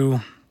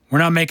into, we're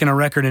not making a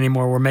record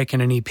anymore, we're making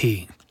an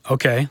EP.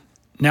 Okay.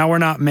 Now we're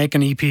not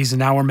making EPs and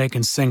now we're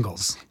making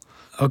singles.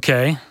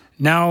 Okay.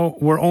 Now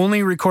we're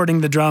only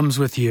recording the drums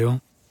with you.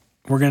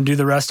 We're going to do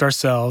the rest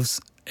ourselves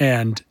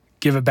and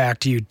give it back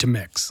to you to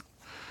mix.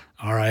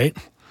 All right.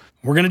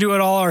 We're going to do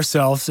it all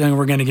ourselves and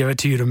we're going to give it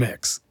to you to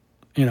mix.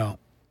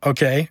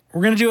 Okay.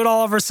 We're going to do it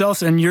all of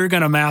ourselves and you're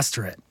going to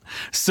master it.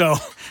 So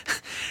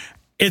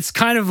it's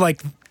kind of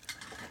like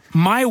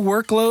my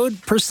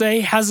workload per se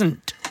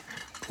hasn't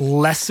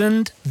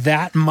lessened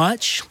that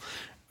much,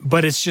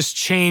 but it's just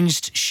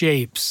changed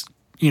shapes,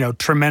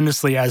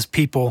 tremendously as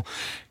people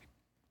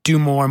do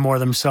more and more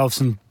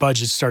themselves and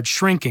budgets start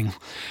shrinking.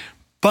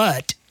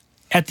 But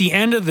at the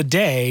end of the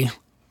day,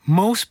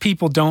 most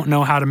people don't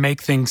know how to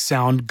make things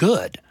sound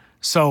good.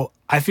 So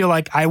I feel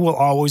like I will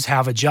always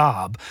have a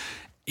job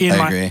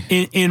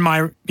in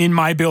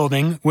my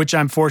building, which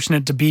I'm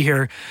fortunate to be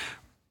here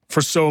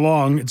for so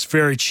long. It's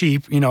very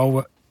cheap,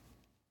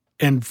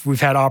 and we've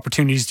had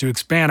opportunities to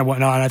expand and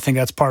whatnot. And I think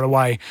that's part of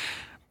why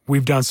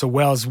we've done so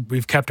well is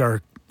we've kept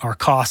our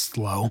costs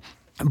low.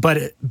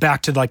 But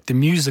back to like the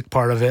music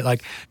part of it,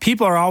 like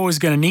people are always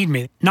going to need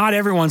me. Not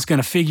everyone's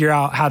going to figure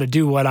out how to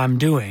do what I'm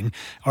doing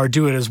or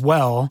do it as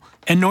well.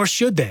 And nor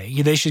should they.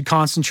 They should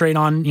concentrate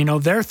on,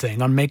 their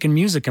thing, on making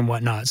music and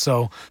whatnot.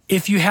 So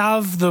if you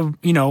have the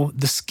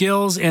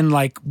skills and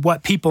like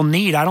what people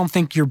need, I don't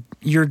think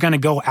you're going to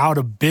go out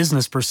of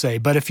business per se.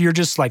 But if you're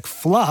just like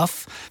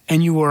fluff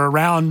and you were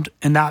around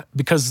and that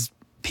because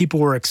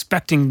people were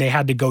expecting they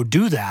had to go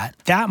do that,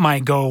 that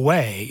might go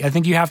away. I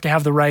think you have to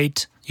have the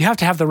right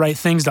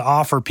things to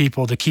offer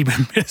people to keep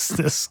in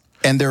business.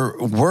 And there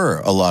were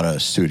a lot of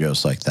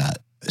studios like that.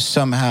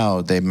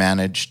 Somehow they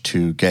managed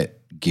to get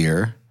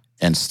gear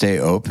and stay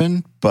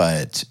open,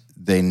 but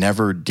they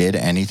never did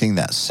anything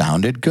that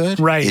sounded good.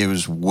 Right. It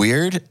was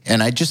weird.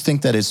 And I just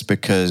think that it's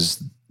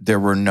because there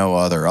were no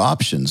other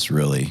options,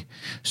 really.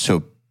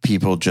 So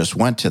people just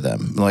went to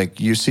them. Like,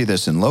 you see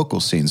this in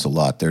local scenes a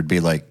lot. There'd be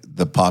like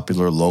the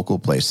popular local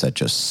place that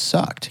just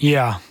sucked.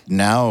 Yeah.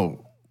 Now,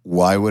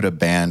 why would a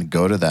band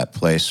go to that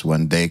place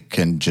when they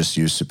can just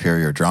use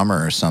Superior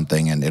Drummer or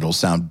something and it'll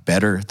sound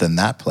better than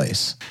that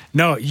place?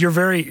 No, you're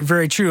very,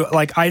 very true.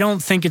 Like, I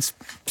don't think it's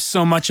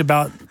so much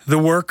about the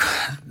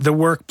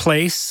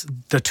workplace,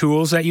 the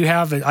tools that you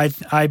have.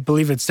 I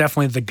believe it's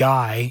definitely the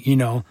guy,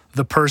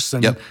 the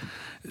person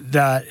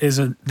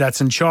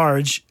that's in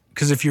charge.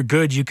 Because if you're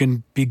good, you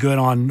can be good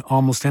on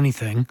almost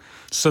anything.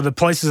 So the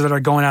places that are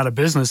going out of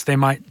business, they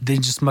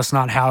just must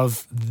not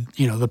have,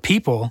 the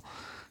people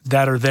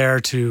that are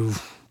there to,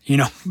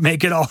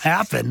 make it all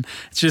happen.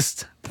 It's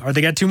just, or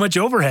they got too much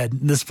overhead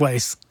in this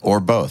place. Or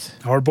both.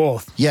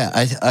 Yeah,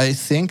 I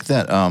think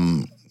that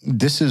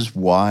this is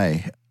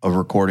why a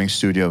recording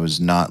studio is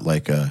not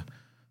like a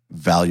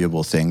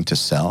valuable thing to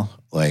sell,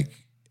 like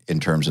in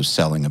terms of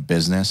selling a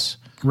business.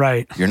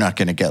 Right. You're not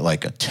going to get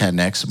like a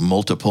 10x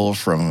multiple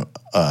from,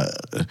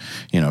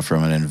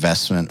 from an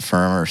investment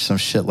firm or some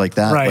shit like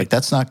that. Right. Like,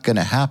 that's not going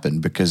to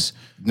happen, because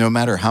no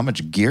matter how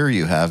much gear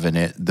you have in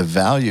it, the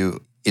value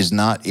is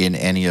not in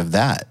any of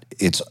that.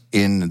 It's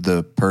in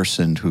the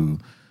person who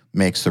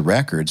makes the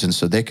records. And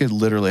so they could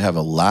literally have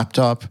a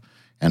laptop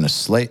and a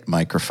slate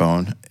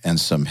microphone and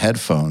some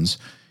headphones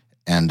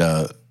and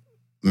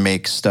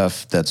make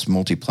stuff that's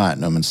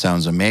multi-platinum and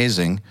sounds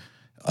amazing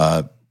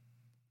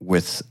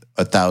with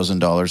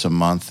 $1,000 a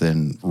month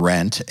in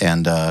rent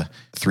and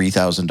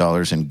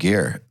 $3,000 in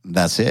gear.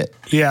 That's it.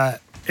 Yeah,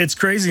 it's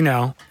crazy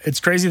now. It's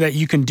crazy that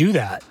you can do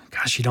that.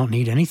 Gosh, you don't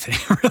need anything.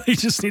 Really, you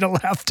just need a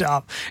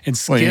laptop and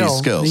skill. Well, you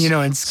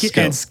need skills.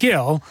 And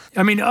skill.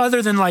 I mean,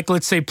 other than like,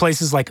 let's say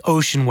places like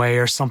Ocean Way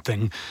or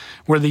something,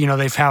 where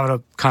they've had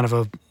a kind of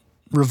a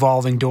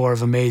revolving door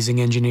of amazing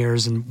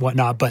engineers and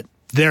whatnot, but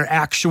their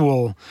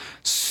actual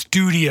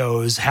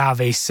studios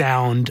have a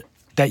sound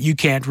that you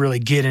can't really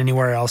get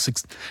anywhere else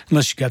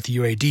unless you got the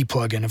UAD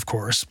plugin, of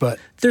course. But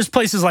there's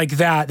places like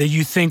that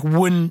you think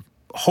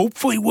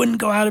hopefully wouldn't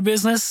go out of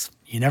business.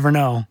 You never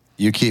know.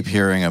 You keep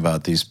hearing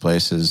about these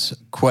places.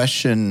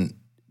 Question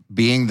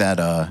being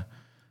that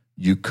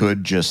you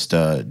could just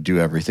do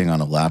everything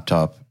on a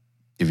laptop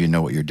if you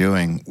know what you're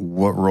doing.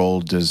 What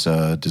role does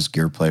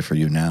gear play for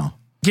you now?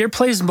 Gear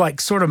plays like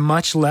sort of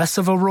much less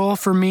of a role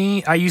for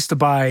me. I used to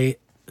buy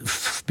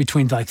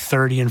between like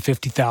 $30,000 and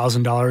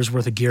 $50,000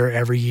 worth of gear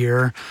every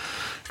year.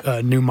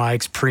 New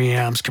mics,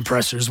 preamps,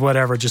 compressors,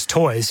 whatever, just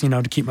toys,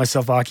 to keep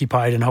myself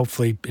occupied and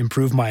hopefully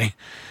improve my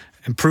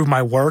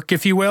work,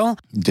 if you will.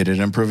 Did it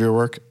improve your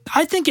work?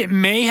 I think it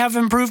may have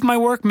improved my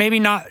work, maybe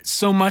not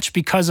so much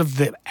because of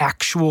the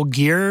actual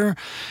gear,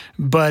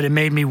 but it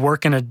made me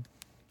work in a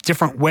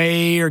different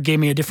way or gave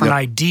me a different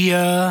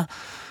idea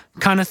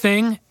kind of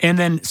thing. And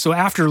then, so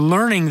after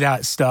learning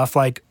that stuff,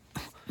 like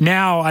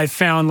now I've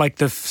found like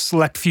the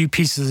select few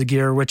pieces of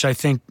gear, which I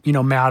think,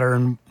 matter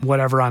in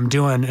whatever I'm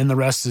doing. And the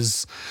rest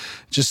is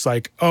just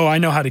like, oh, I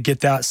know how to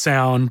get that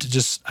sound.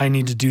 Just, I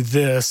need to do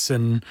this.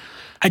 And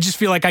I just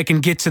feel like I can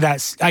get to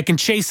that. I can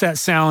chase that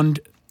sound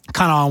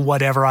kind of on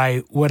whatever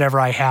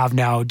I have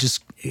now,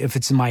 just if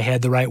it's in my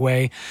head the right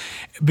way.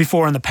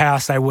 Before in the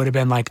past, I would have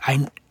been like,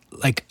 I'm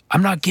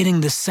not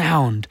getting this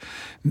sound.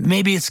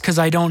 Maybe it's because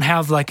I don't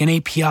have like an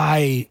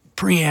API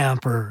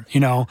preamp or,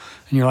 and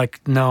you're like,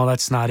 no,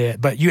 that's not it.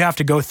 But you have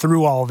to go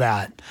through all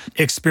that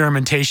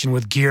experimentation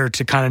with gear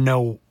to kind of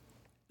know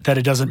that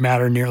it doesn't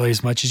matter nearly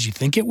as much as you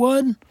think it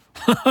would.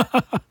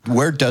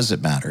 Where does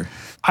it matter?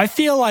 I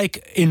feel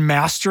like in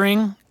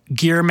mastering,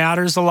 gear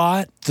matters a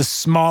lot. The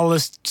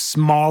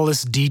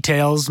smallest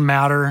details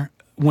matter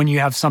when you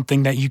have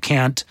something that you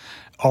can't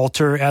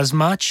alter as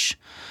much.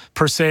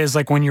 Per se, is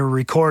like when you're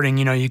recording,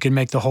 you can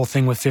make the whole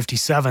thing with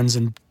 57s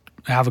and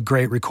have a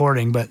great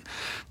recording. But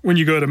when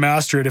you go to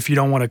master it, if you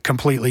don't want to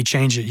completely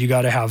change it, you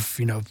got to have,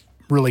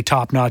 really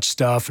top-notch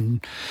stuff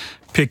and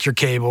pick your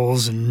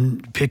cables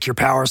and pick your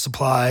power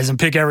supplies and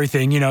pick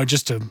everything,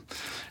 just to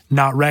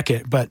not wreck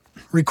it. But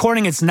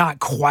recording, it's not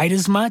quite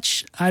as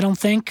much, I don't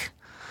think.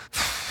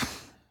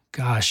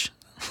 Gosh.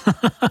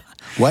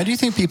 Why do you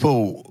think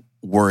people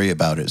worry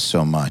about it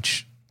so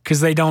much?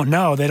 Because they don't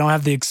know. They don't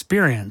have the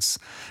experience.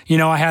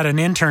 I had an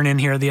intern in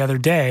here the other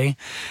day,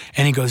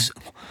 and he goes,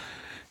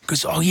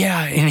 oh,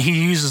 yeah, and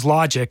he uses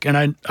Logic,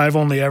 and I've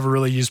only ever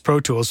really used Pro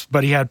Tools,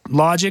 but he had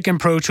Logic and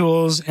Pro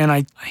Tools,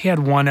 and he had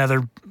one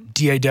other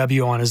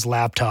DAW on his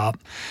laptop,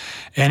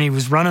 and he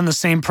was running the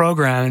same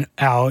program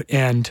out,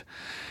 and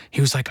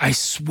he was like, I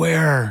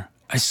swear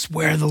I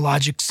swear the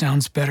Logic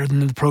sounds better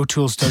than the Pro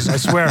Tools does. I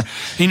swear.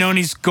 And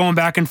he's going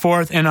back and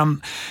forth,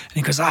 and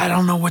he goes, I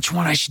don't know which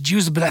one I should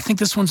use, but I think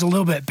this one's a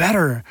little bit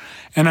better.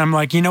 And I'm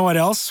like, you know what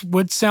else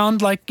would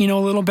sound like, a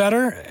little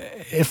better?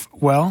 If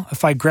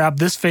I grab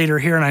this fader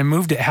here and I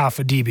moved it half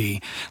a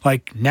dB,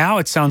 like now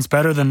it sounds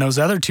better than those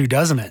other two,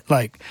 doesn't it?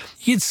 Like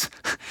you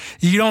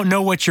don't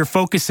know what you're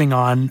focusing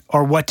on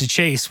or what to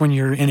chase when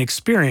you're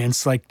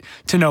inexperienced, like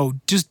to know,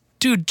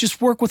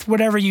 just work with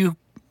whatever you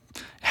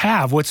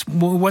have. What's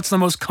the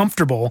most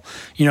comfortable,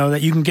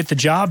 that you can get the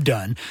job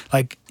done.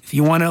 Like if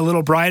you want it a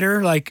little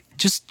brighter, like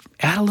just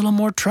add a little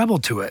more treble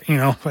to it,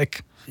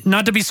 like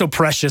not to be so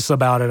precious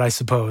about it, I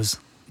suppose.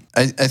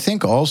 I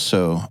think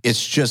also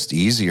it's just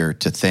easier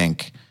to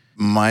think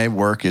my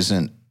work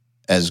isn't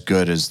as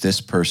good as this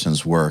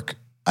person's work.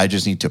 I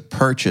just need to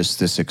purchase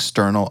this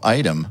external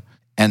item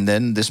and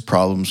then this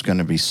problem's going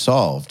to be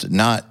solved.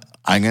 Not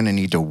I'm going to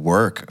need to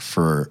work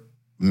for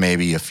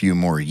maybe a few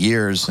more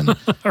years and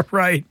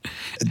right.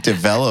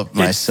 develop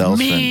myself.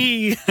 It's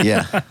me.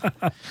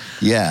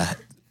 Yeah.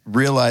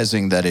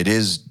 Realizing that it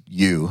is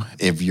you.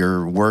 If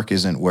your work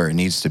isn't where it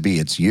needs to be,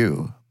 it's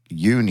you.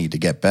 You need to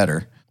get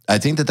better. I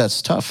think that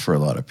that's tough for a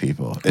lot of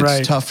people. It's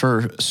right.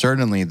 tougher,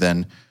 certainly,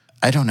 than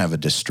I don't have a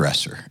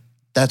distressor.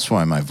 That's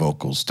why my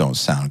vocals don't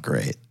sound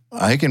great.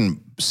 I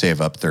can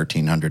save up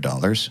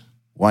 $1,300.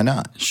 Why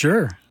not?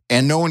 Sure.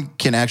 And no one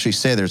can actually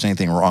say there's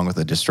anything wrong with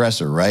a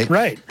distressor, right?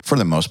 Right. For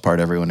the most part,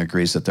 everyone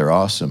agrees that they're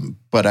awesome.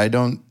 But I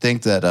don't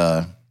think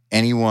that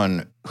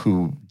anyone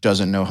who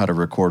doesn't know how to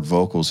record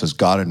vocals has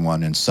gotten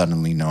one and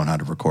suddenly known how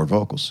to record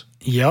vocals.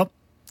 Yep.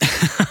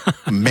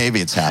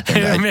 Maybe it's happened.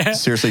 I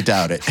seriously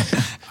doubt it.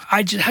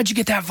 How'd you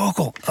get that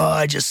vocal? Oh,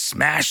 I just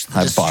smashed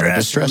the distressor, bought a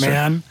distressor,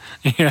 man.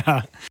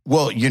 Yeah.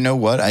 Well, you know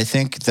what? I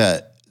think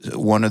that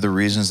one of the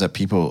reasons that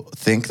people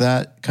think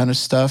that kind of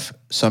stuff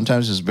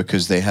sometimes is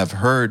because they have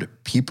heard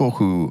people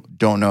who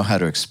don't know how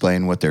to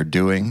explain what they're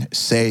doing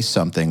say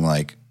something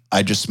like,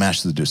 I just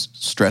smashed the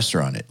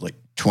distressor on it, like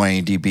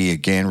 20 dB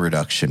of gain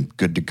reduction,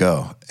 good to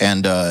go.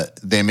 And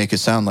they make it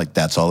sound like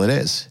that's all it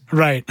is.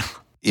 Right.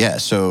 Yeah,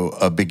 so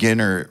a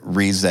beginner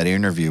reads that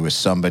interview with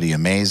somebody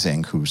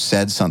amazing who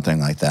said something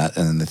like that,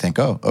 and then they think,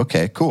 oh,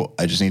 okay, cool.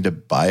 I just need to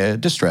buy a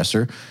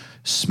distressor,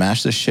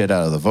 smash the shit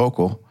out of the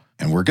vocal,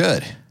 and we're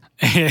good.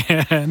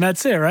 And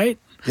that's it, right?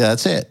 Yeah,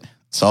 that's it.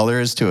 That's all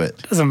there is to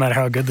it. Doesn't matter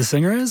how good the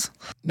singer is.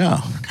 No,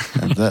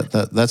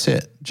 that's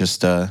it.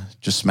 Just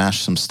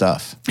smash some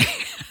stuff.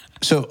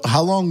 So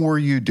how long were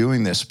you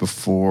doing this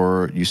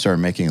before you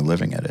started making a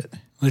living at it?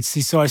 Let's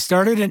see. So I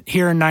started it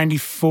here in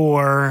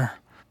 94,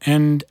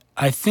 and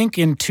I think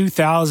in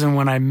 2000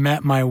 when I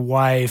met my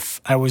wife,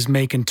 I was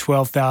making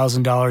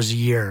 $12,000 a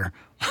year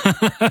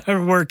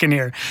working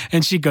here.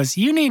 And she goes,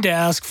 you need to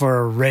ask for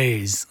a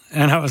raise.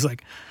 And I was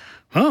like,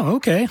 oh,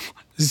 okay.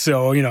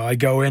 So, I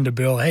go into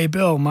Bill. Hey,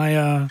 Bill,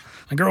 my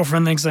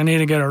girlfriend thinks I need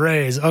to get a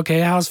raise.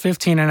 Okay, how's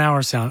 15 an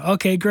hour sound?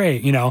 Okay,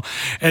 great.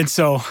 And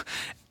so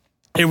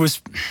it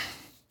was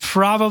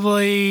probably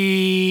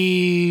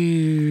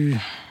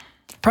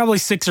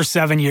 6 or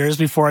 7 years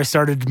before I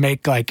started to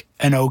make like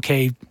an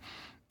okay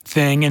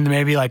thing, and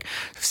maybe like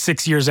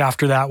 6 years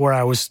after that where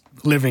I was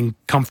living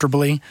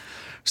comfortably.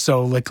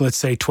 So like, let's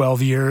say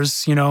 12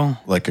 years,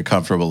 Like a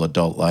comfortable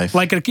adult life?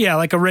 Like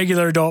a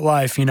regular adult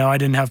life, I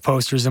didn't have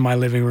posters in my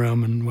living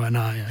room and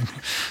whatnot.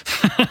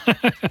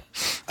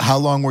 How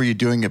long were you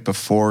doing it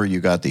before you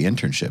got the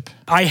internship?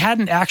 I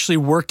hadn't actually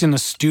worked in the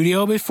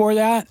studio before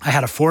that. I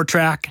had a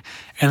 4-track,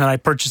 and then I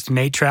purchased an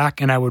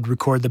 8-track, and I would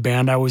record the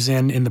band I was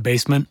in the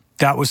basement.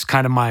 That was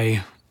kind of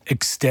my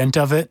extent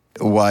of it.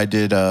 Why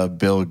did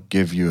Bill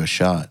give you a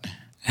shot?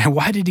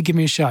 Why did he give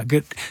me a shot?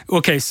 Good.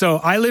 Okay, so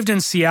I lived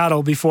in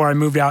Seattle before I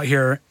moved out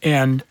here,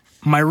 and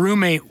my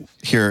roommate...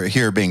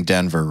 Here being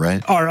Denver,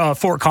 right? Or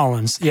Fort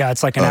Collins. Yeah,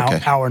 it's like an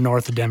hour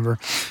north of Denver.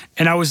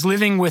 And I was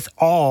living with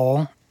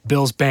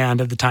Bill's band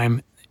at the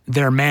time,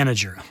 their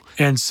manager.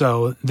 And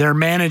so their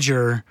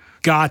manager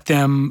got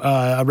them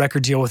a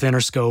record deal with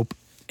Interscope,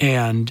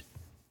 and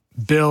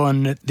Bill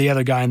and the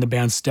other guy in the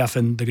band,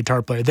 Stefan, the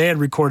guitar player, they had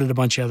recorded a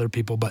bunch of other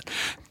people, but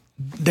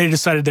they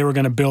decided they were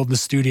going to build the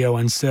studio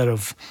instead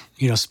of,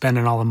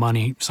 spending all the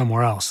money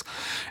somewhere else.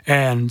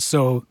 And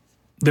so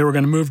they were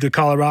going to move to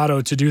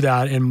Colorado to do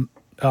that. And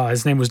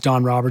his name was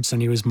Don Robertson.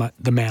 He was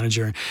the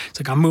manager. It's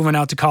like, I'm moving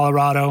out to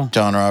Colorado.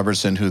 Don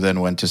Robertson, who then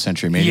went to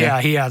Century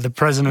Media? Yeah, the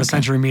president of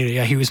Century Media.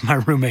 Yeah, he was my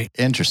roommate.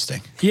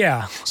 Interesting.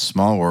 Yeah.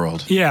 Small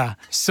world. Yeah.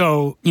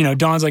 So,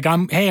 Don's like,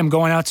 I'm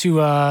going out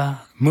to,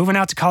 moving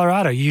out to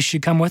Colorado. You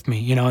should come with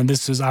me, and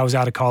I was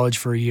out of college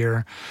for a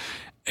year.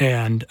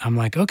 And I'm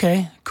like,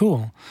 okay,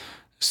 cool.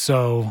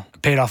 So I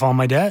paid off all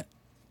my debt,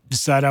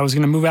 decided I was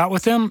going to move out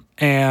with him,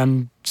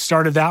 and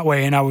started that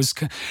way. And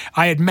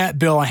I had met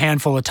Bill a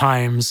handful of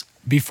times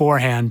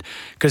beforehand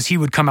because he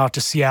would come out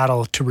to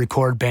Seattle to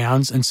record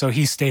bands. And so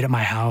he stayed at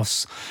my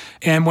house.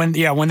 And when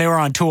they were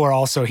on tour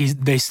also,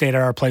 they stayed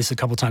at our place a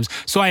couple times.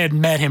 So I had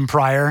met him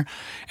prior,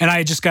 and I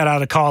had just got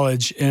out of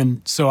college.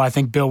 And so I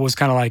think Bill was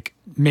kind of like,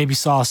 maybe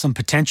saw some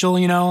potential,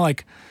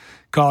 like,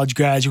 college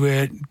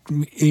graduate,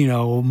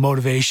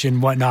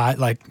 motivation, whatnot.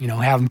 Like,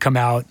 have him come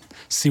out,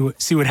 see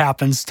what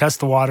happens, test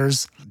the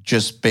waters.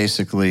 Just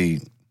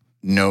basically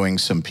knowing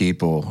some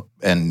people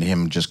and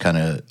him just kind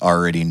of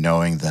already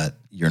knowing that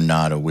you're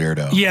not a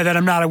weirdo. Yeah, that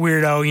I'm not a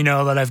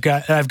weirdo,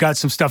 that I've got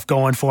some stuff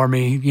going for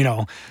me,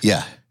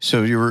 Yeah.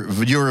 So you were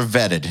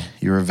vetted.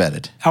 You were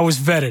vetted. I was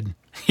vetted.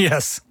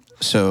 Yes.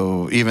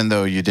 So even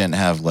though you didn't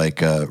have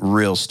like a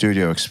real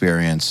studio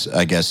experience,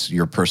 I guess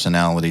your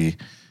personality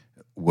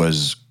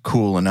was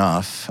cool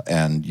enough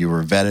and you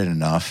were vetted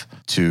enough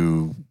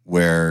to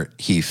where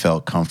he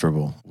felt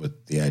comfortable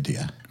with the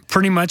idea.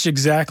 Pretty much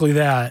exactly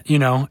that,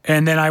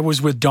 And then I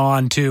was with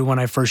Don too when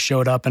I first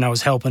showed up, and I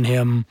was helping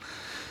him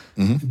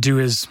he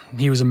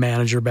was a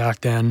manager back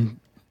then,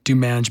 do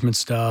management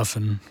stuff,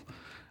 and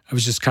I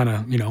was just kind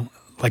of,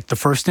 like the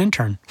first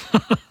intern.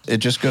 It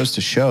just goes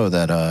to show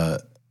that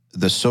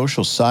the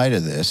social side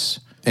of this,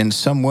 in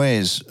some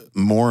ways,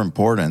 more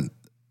important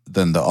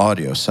than the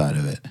audio side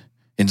of it.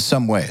 In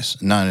some ways,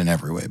 not in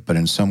every way, but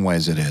in some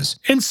ways it is.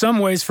 In some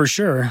ways, for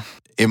sure.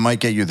 It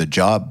might get you the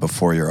job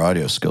before your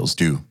audio skills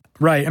do.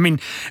 Right. I mean,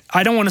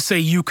 I don't want to say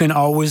you can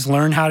always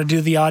learn how to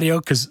do the audio,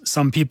 because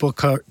some people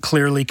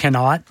clearly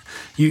cannot.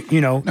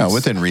 No,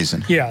 within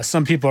reason. Yeah,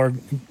 some people are,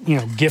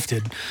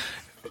 gifted.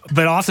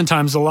 But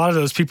oftentimes, a lot of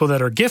those people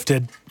that are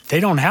gifted, they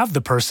don't have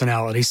the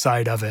personality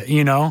side of it,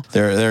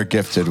 They're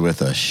gifted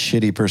with a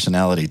shitty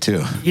personality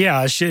too.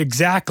 Yeah,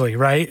 exactly,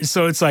 right?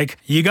 So it's like,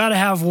 you got to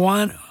have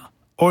one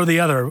or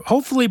the other,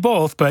 hopefully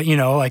both, but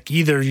like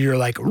either you're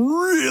like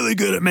really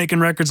good at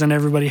making records and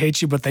everybody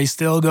hates you, but they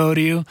still go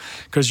to you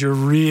because you're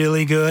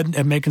really good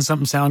at making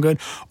something sound good,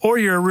 or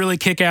you're a really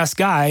kick-ass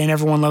guy and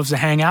everyone loves to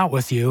hang out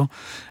with you.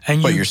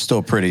 But you're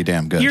still pretty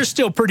damn good. You're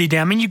still pretty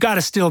damn, you got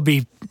to still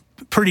be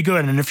pretty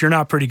good. And if you're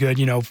not pretty good,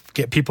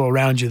 get people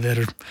around you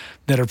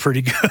that are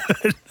pretty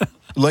good.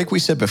 Like we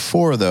said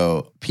before,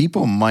 though,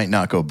 people might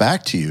not go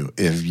back to you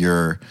if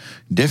you're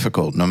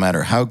difficult, no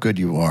matter how good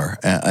you are.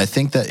 And I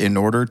think that in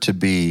order to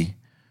be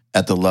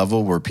at the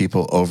level where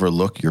people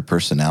overlook your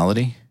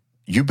personality,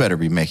 you better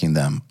be making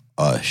them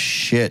a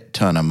shit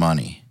ton of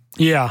money.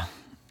 Yeah,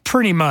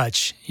 pretty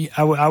much.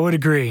 I would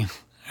agree.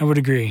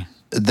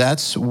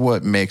 That's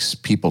what makes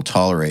people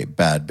tolerate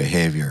bad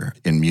behavior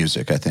in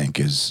music, I think,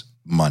 is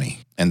money.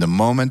 And the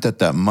moment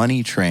that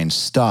money train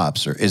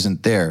stops or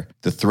isn't there,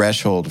 the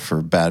threshold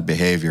for bad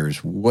behavior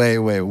is way,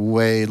 way,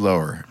 way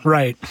lower.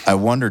 Right. I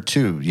wonder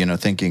too,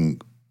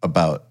 thinking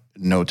about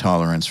no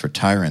tolerance for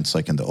tyrants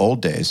like in the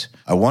old days,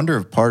 I wonder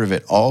if part of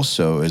it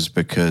also is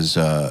because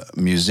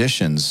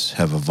musicians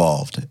have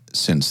evolved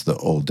since the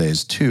old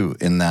days too,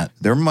 in that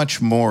they're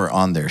much more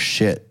on their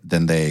shit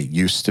than they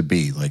used to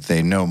be. Like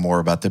they know more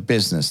about the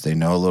business. They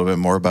know a little bit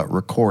more about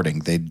recording.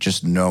 They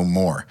just know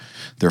more.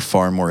 They're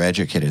far more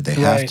educated. They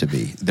have to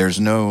be. There's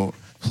no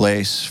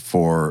place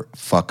for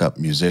fuck-up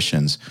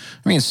musicians.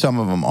 I mean, some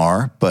of them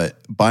are, but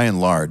by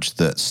and large,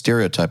 the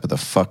stereotype of the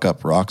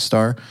fuck-up rock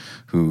star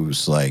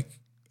who's like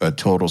a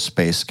total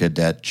space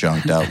cadet,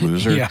 junked out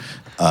loser,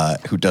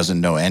 who doesn't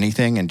know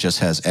anything and just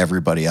has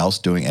everybody else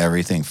doing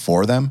everything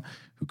for them,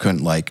 who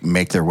couldn't like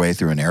make their way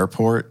through an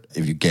airport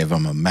if you gave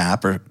them a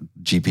map or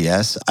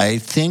GPS. I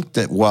think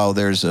that while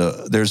there's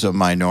a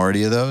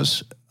minority of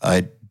those,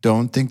 I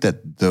don't think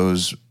that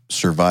those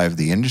survive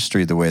the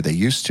industry the way they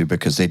used to,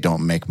 because they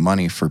don't make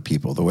money for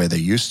people the way they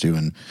used to,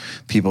 and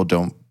people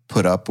don't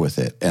put up with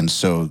it. And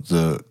so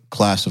the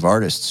class of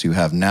artists you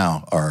have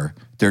now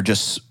they're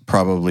just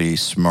probably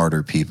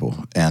smarter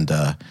people and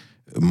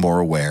more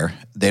aware.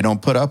 They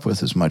don't put up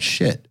with as much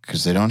shit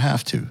because they don't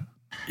have to.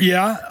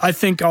 Yeah, I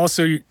think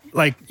also,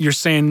 like you're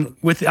saying,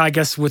 with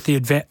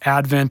the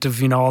advent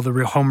of all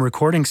the home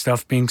recording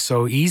stuff being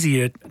so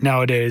easy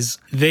nowadays,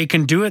 they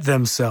can do it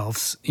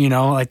themselves.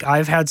 Like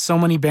I've had so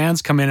many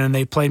bands come in and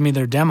they played me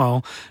their demo,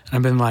 and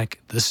I've been like,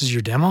 "This is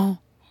your demo?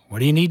 What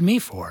do you need me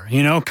for?"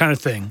 Kind of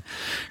thing.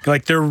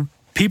 Like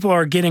people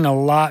are getting a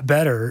lot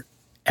better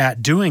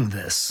at doing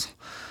this.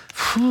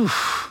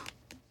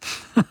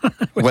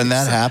 When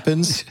that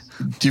happens,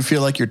 do you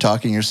feel like you're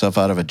talking yourself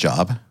out of a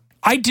job?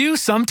 I do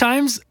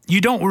sometimes.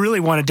 You don't really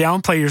want to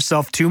downplay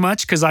yourself too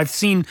much, because I've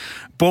seen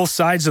both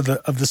sides of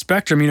the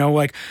spectrum,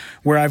 like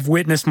where I've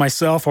witnessed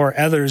myself or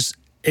others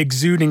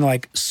exuding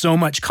like so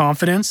much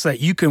confidence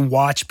that you can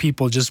watch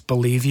people just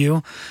believe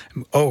you.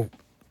 Oh,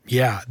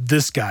 yeah,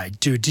 this guy,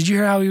 dude, did you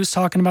hear how he was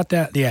talking about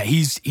that? Yeah,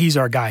 he's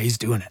our guy. He's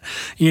doing it,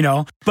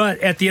 But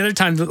at the other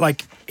time,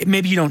 like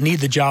maybe you don't need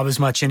the job as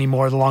much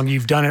anymore the longer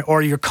you've done it,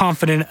 or you're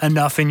confident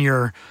enough in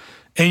your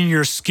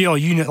skill.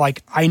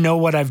 Like I know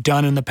what I've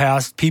done in the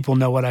past. People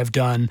know what I've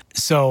done.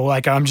 So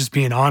like I'm just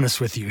being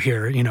honest with you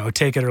here.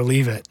 Take it or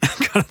leave it,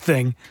 kind of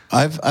thing.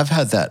 I've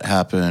had that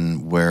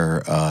happen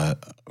where I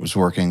was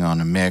working on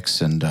a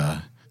mix and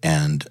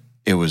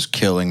it was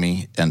killing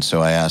me, and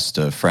so I asked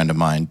a friend of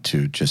mine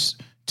to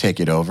just take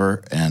it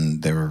over,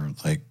 and they were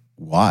like,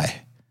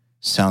 "Why?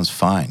 Sounds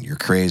fine. You're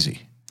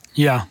crazy."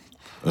 Yeah.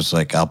 I was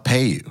like, "I'll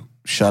pay you.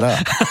 Shut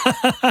up."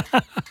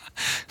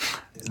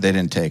 They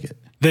didn't take it.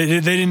 They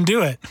didn't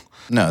do it.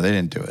 No, they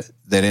didn't do it.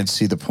 they didn't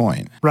see the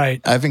point. Right.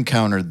 I've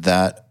encountered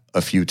that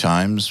a few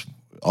times,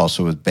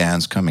 also with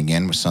bands coming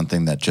in with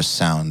something that just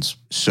sounds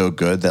so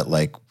good that,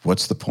 like,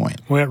 what's the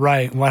point? Well,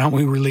 right. Why don't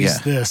we release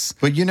this?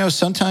 But,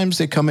 sometimes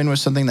they come in with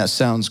something that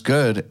sounds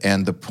good,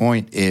 and the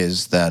point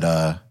is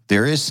that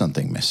there is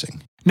something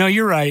missing. No,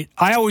 you're right.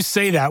 I always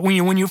say that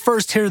when you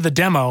first hear the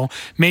demo,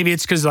 maybe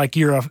it's because like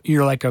you're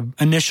like a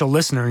initial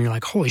listener and you're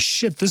like, holy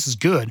shit, this is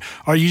good,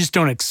 or you just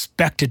don't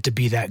expect it to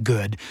be that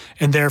good,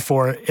 and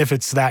therefore, if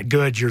it's that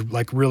good, you're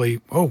like really,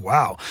 oh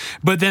wow.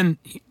 But then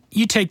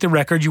you take the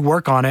record, you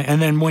work on it,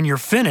 and then when you're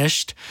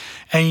finished,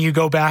 and you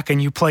go back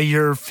and you play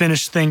your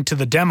finished thing to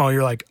the demo,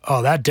 you're like,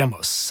 oh, that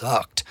demo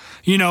sucked.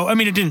 It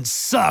didn't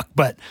suck,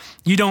 but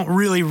you don't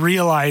really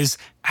realize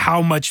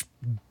how much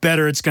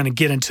better it's going to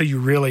get until you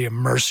really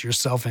immerse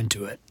yourself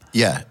into it.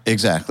 Yeah,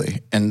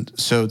 exactly. And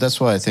so that's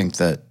why I think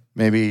that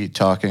maybe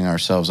talking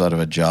ourselves out of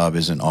a job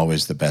isn't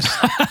always the best,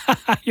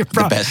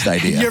 the best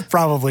idea. You're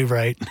probably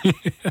right.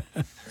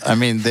 I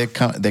mean, they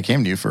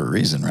came to you for a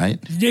reason, right?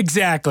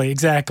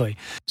 Exactly.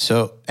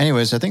 So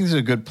anyways, I think this is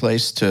a good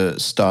place to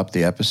stop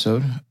the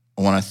episode.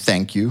 I want to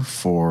thank you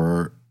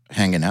for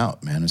hanging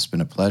out, man. It's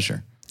been a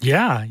pleasure.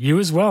 Yeah, you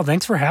as well.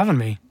 Thanks for having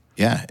me.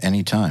 Yeah,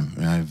 anytime.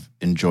 I've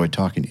enjoyed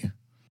talking to you.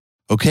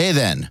 Okay,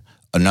 then.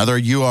 Another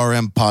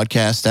URM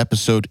podcast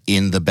episode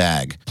in the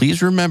bag.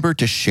 Please remember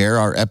to share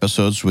our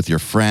episodes with your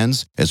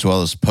friends, as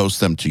well as post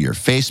them to your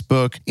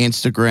Facebook,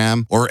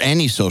 Instagram, or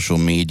any social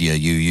media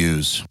you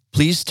use.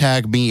 Please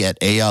tag me at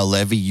A.L.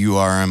 Levy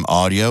URM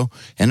Audio,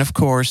 and of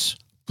course,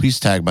 please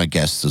tag my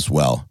guests as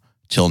well.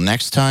 Till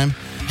next time,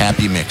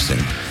 happy mixing.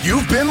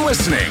 You've been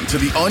listening to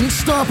the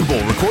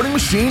Unstoppable Recording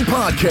Machine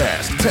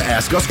Podcast. To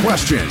ask us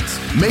questions,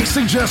 make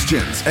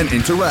suggestions, and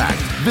interact,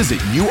 visit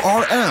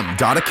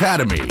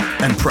urm.academy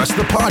and press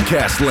the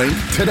podcast link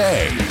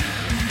today.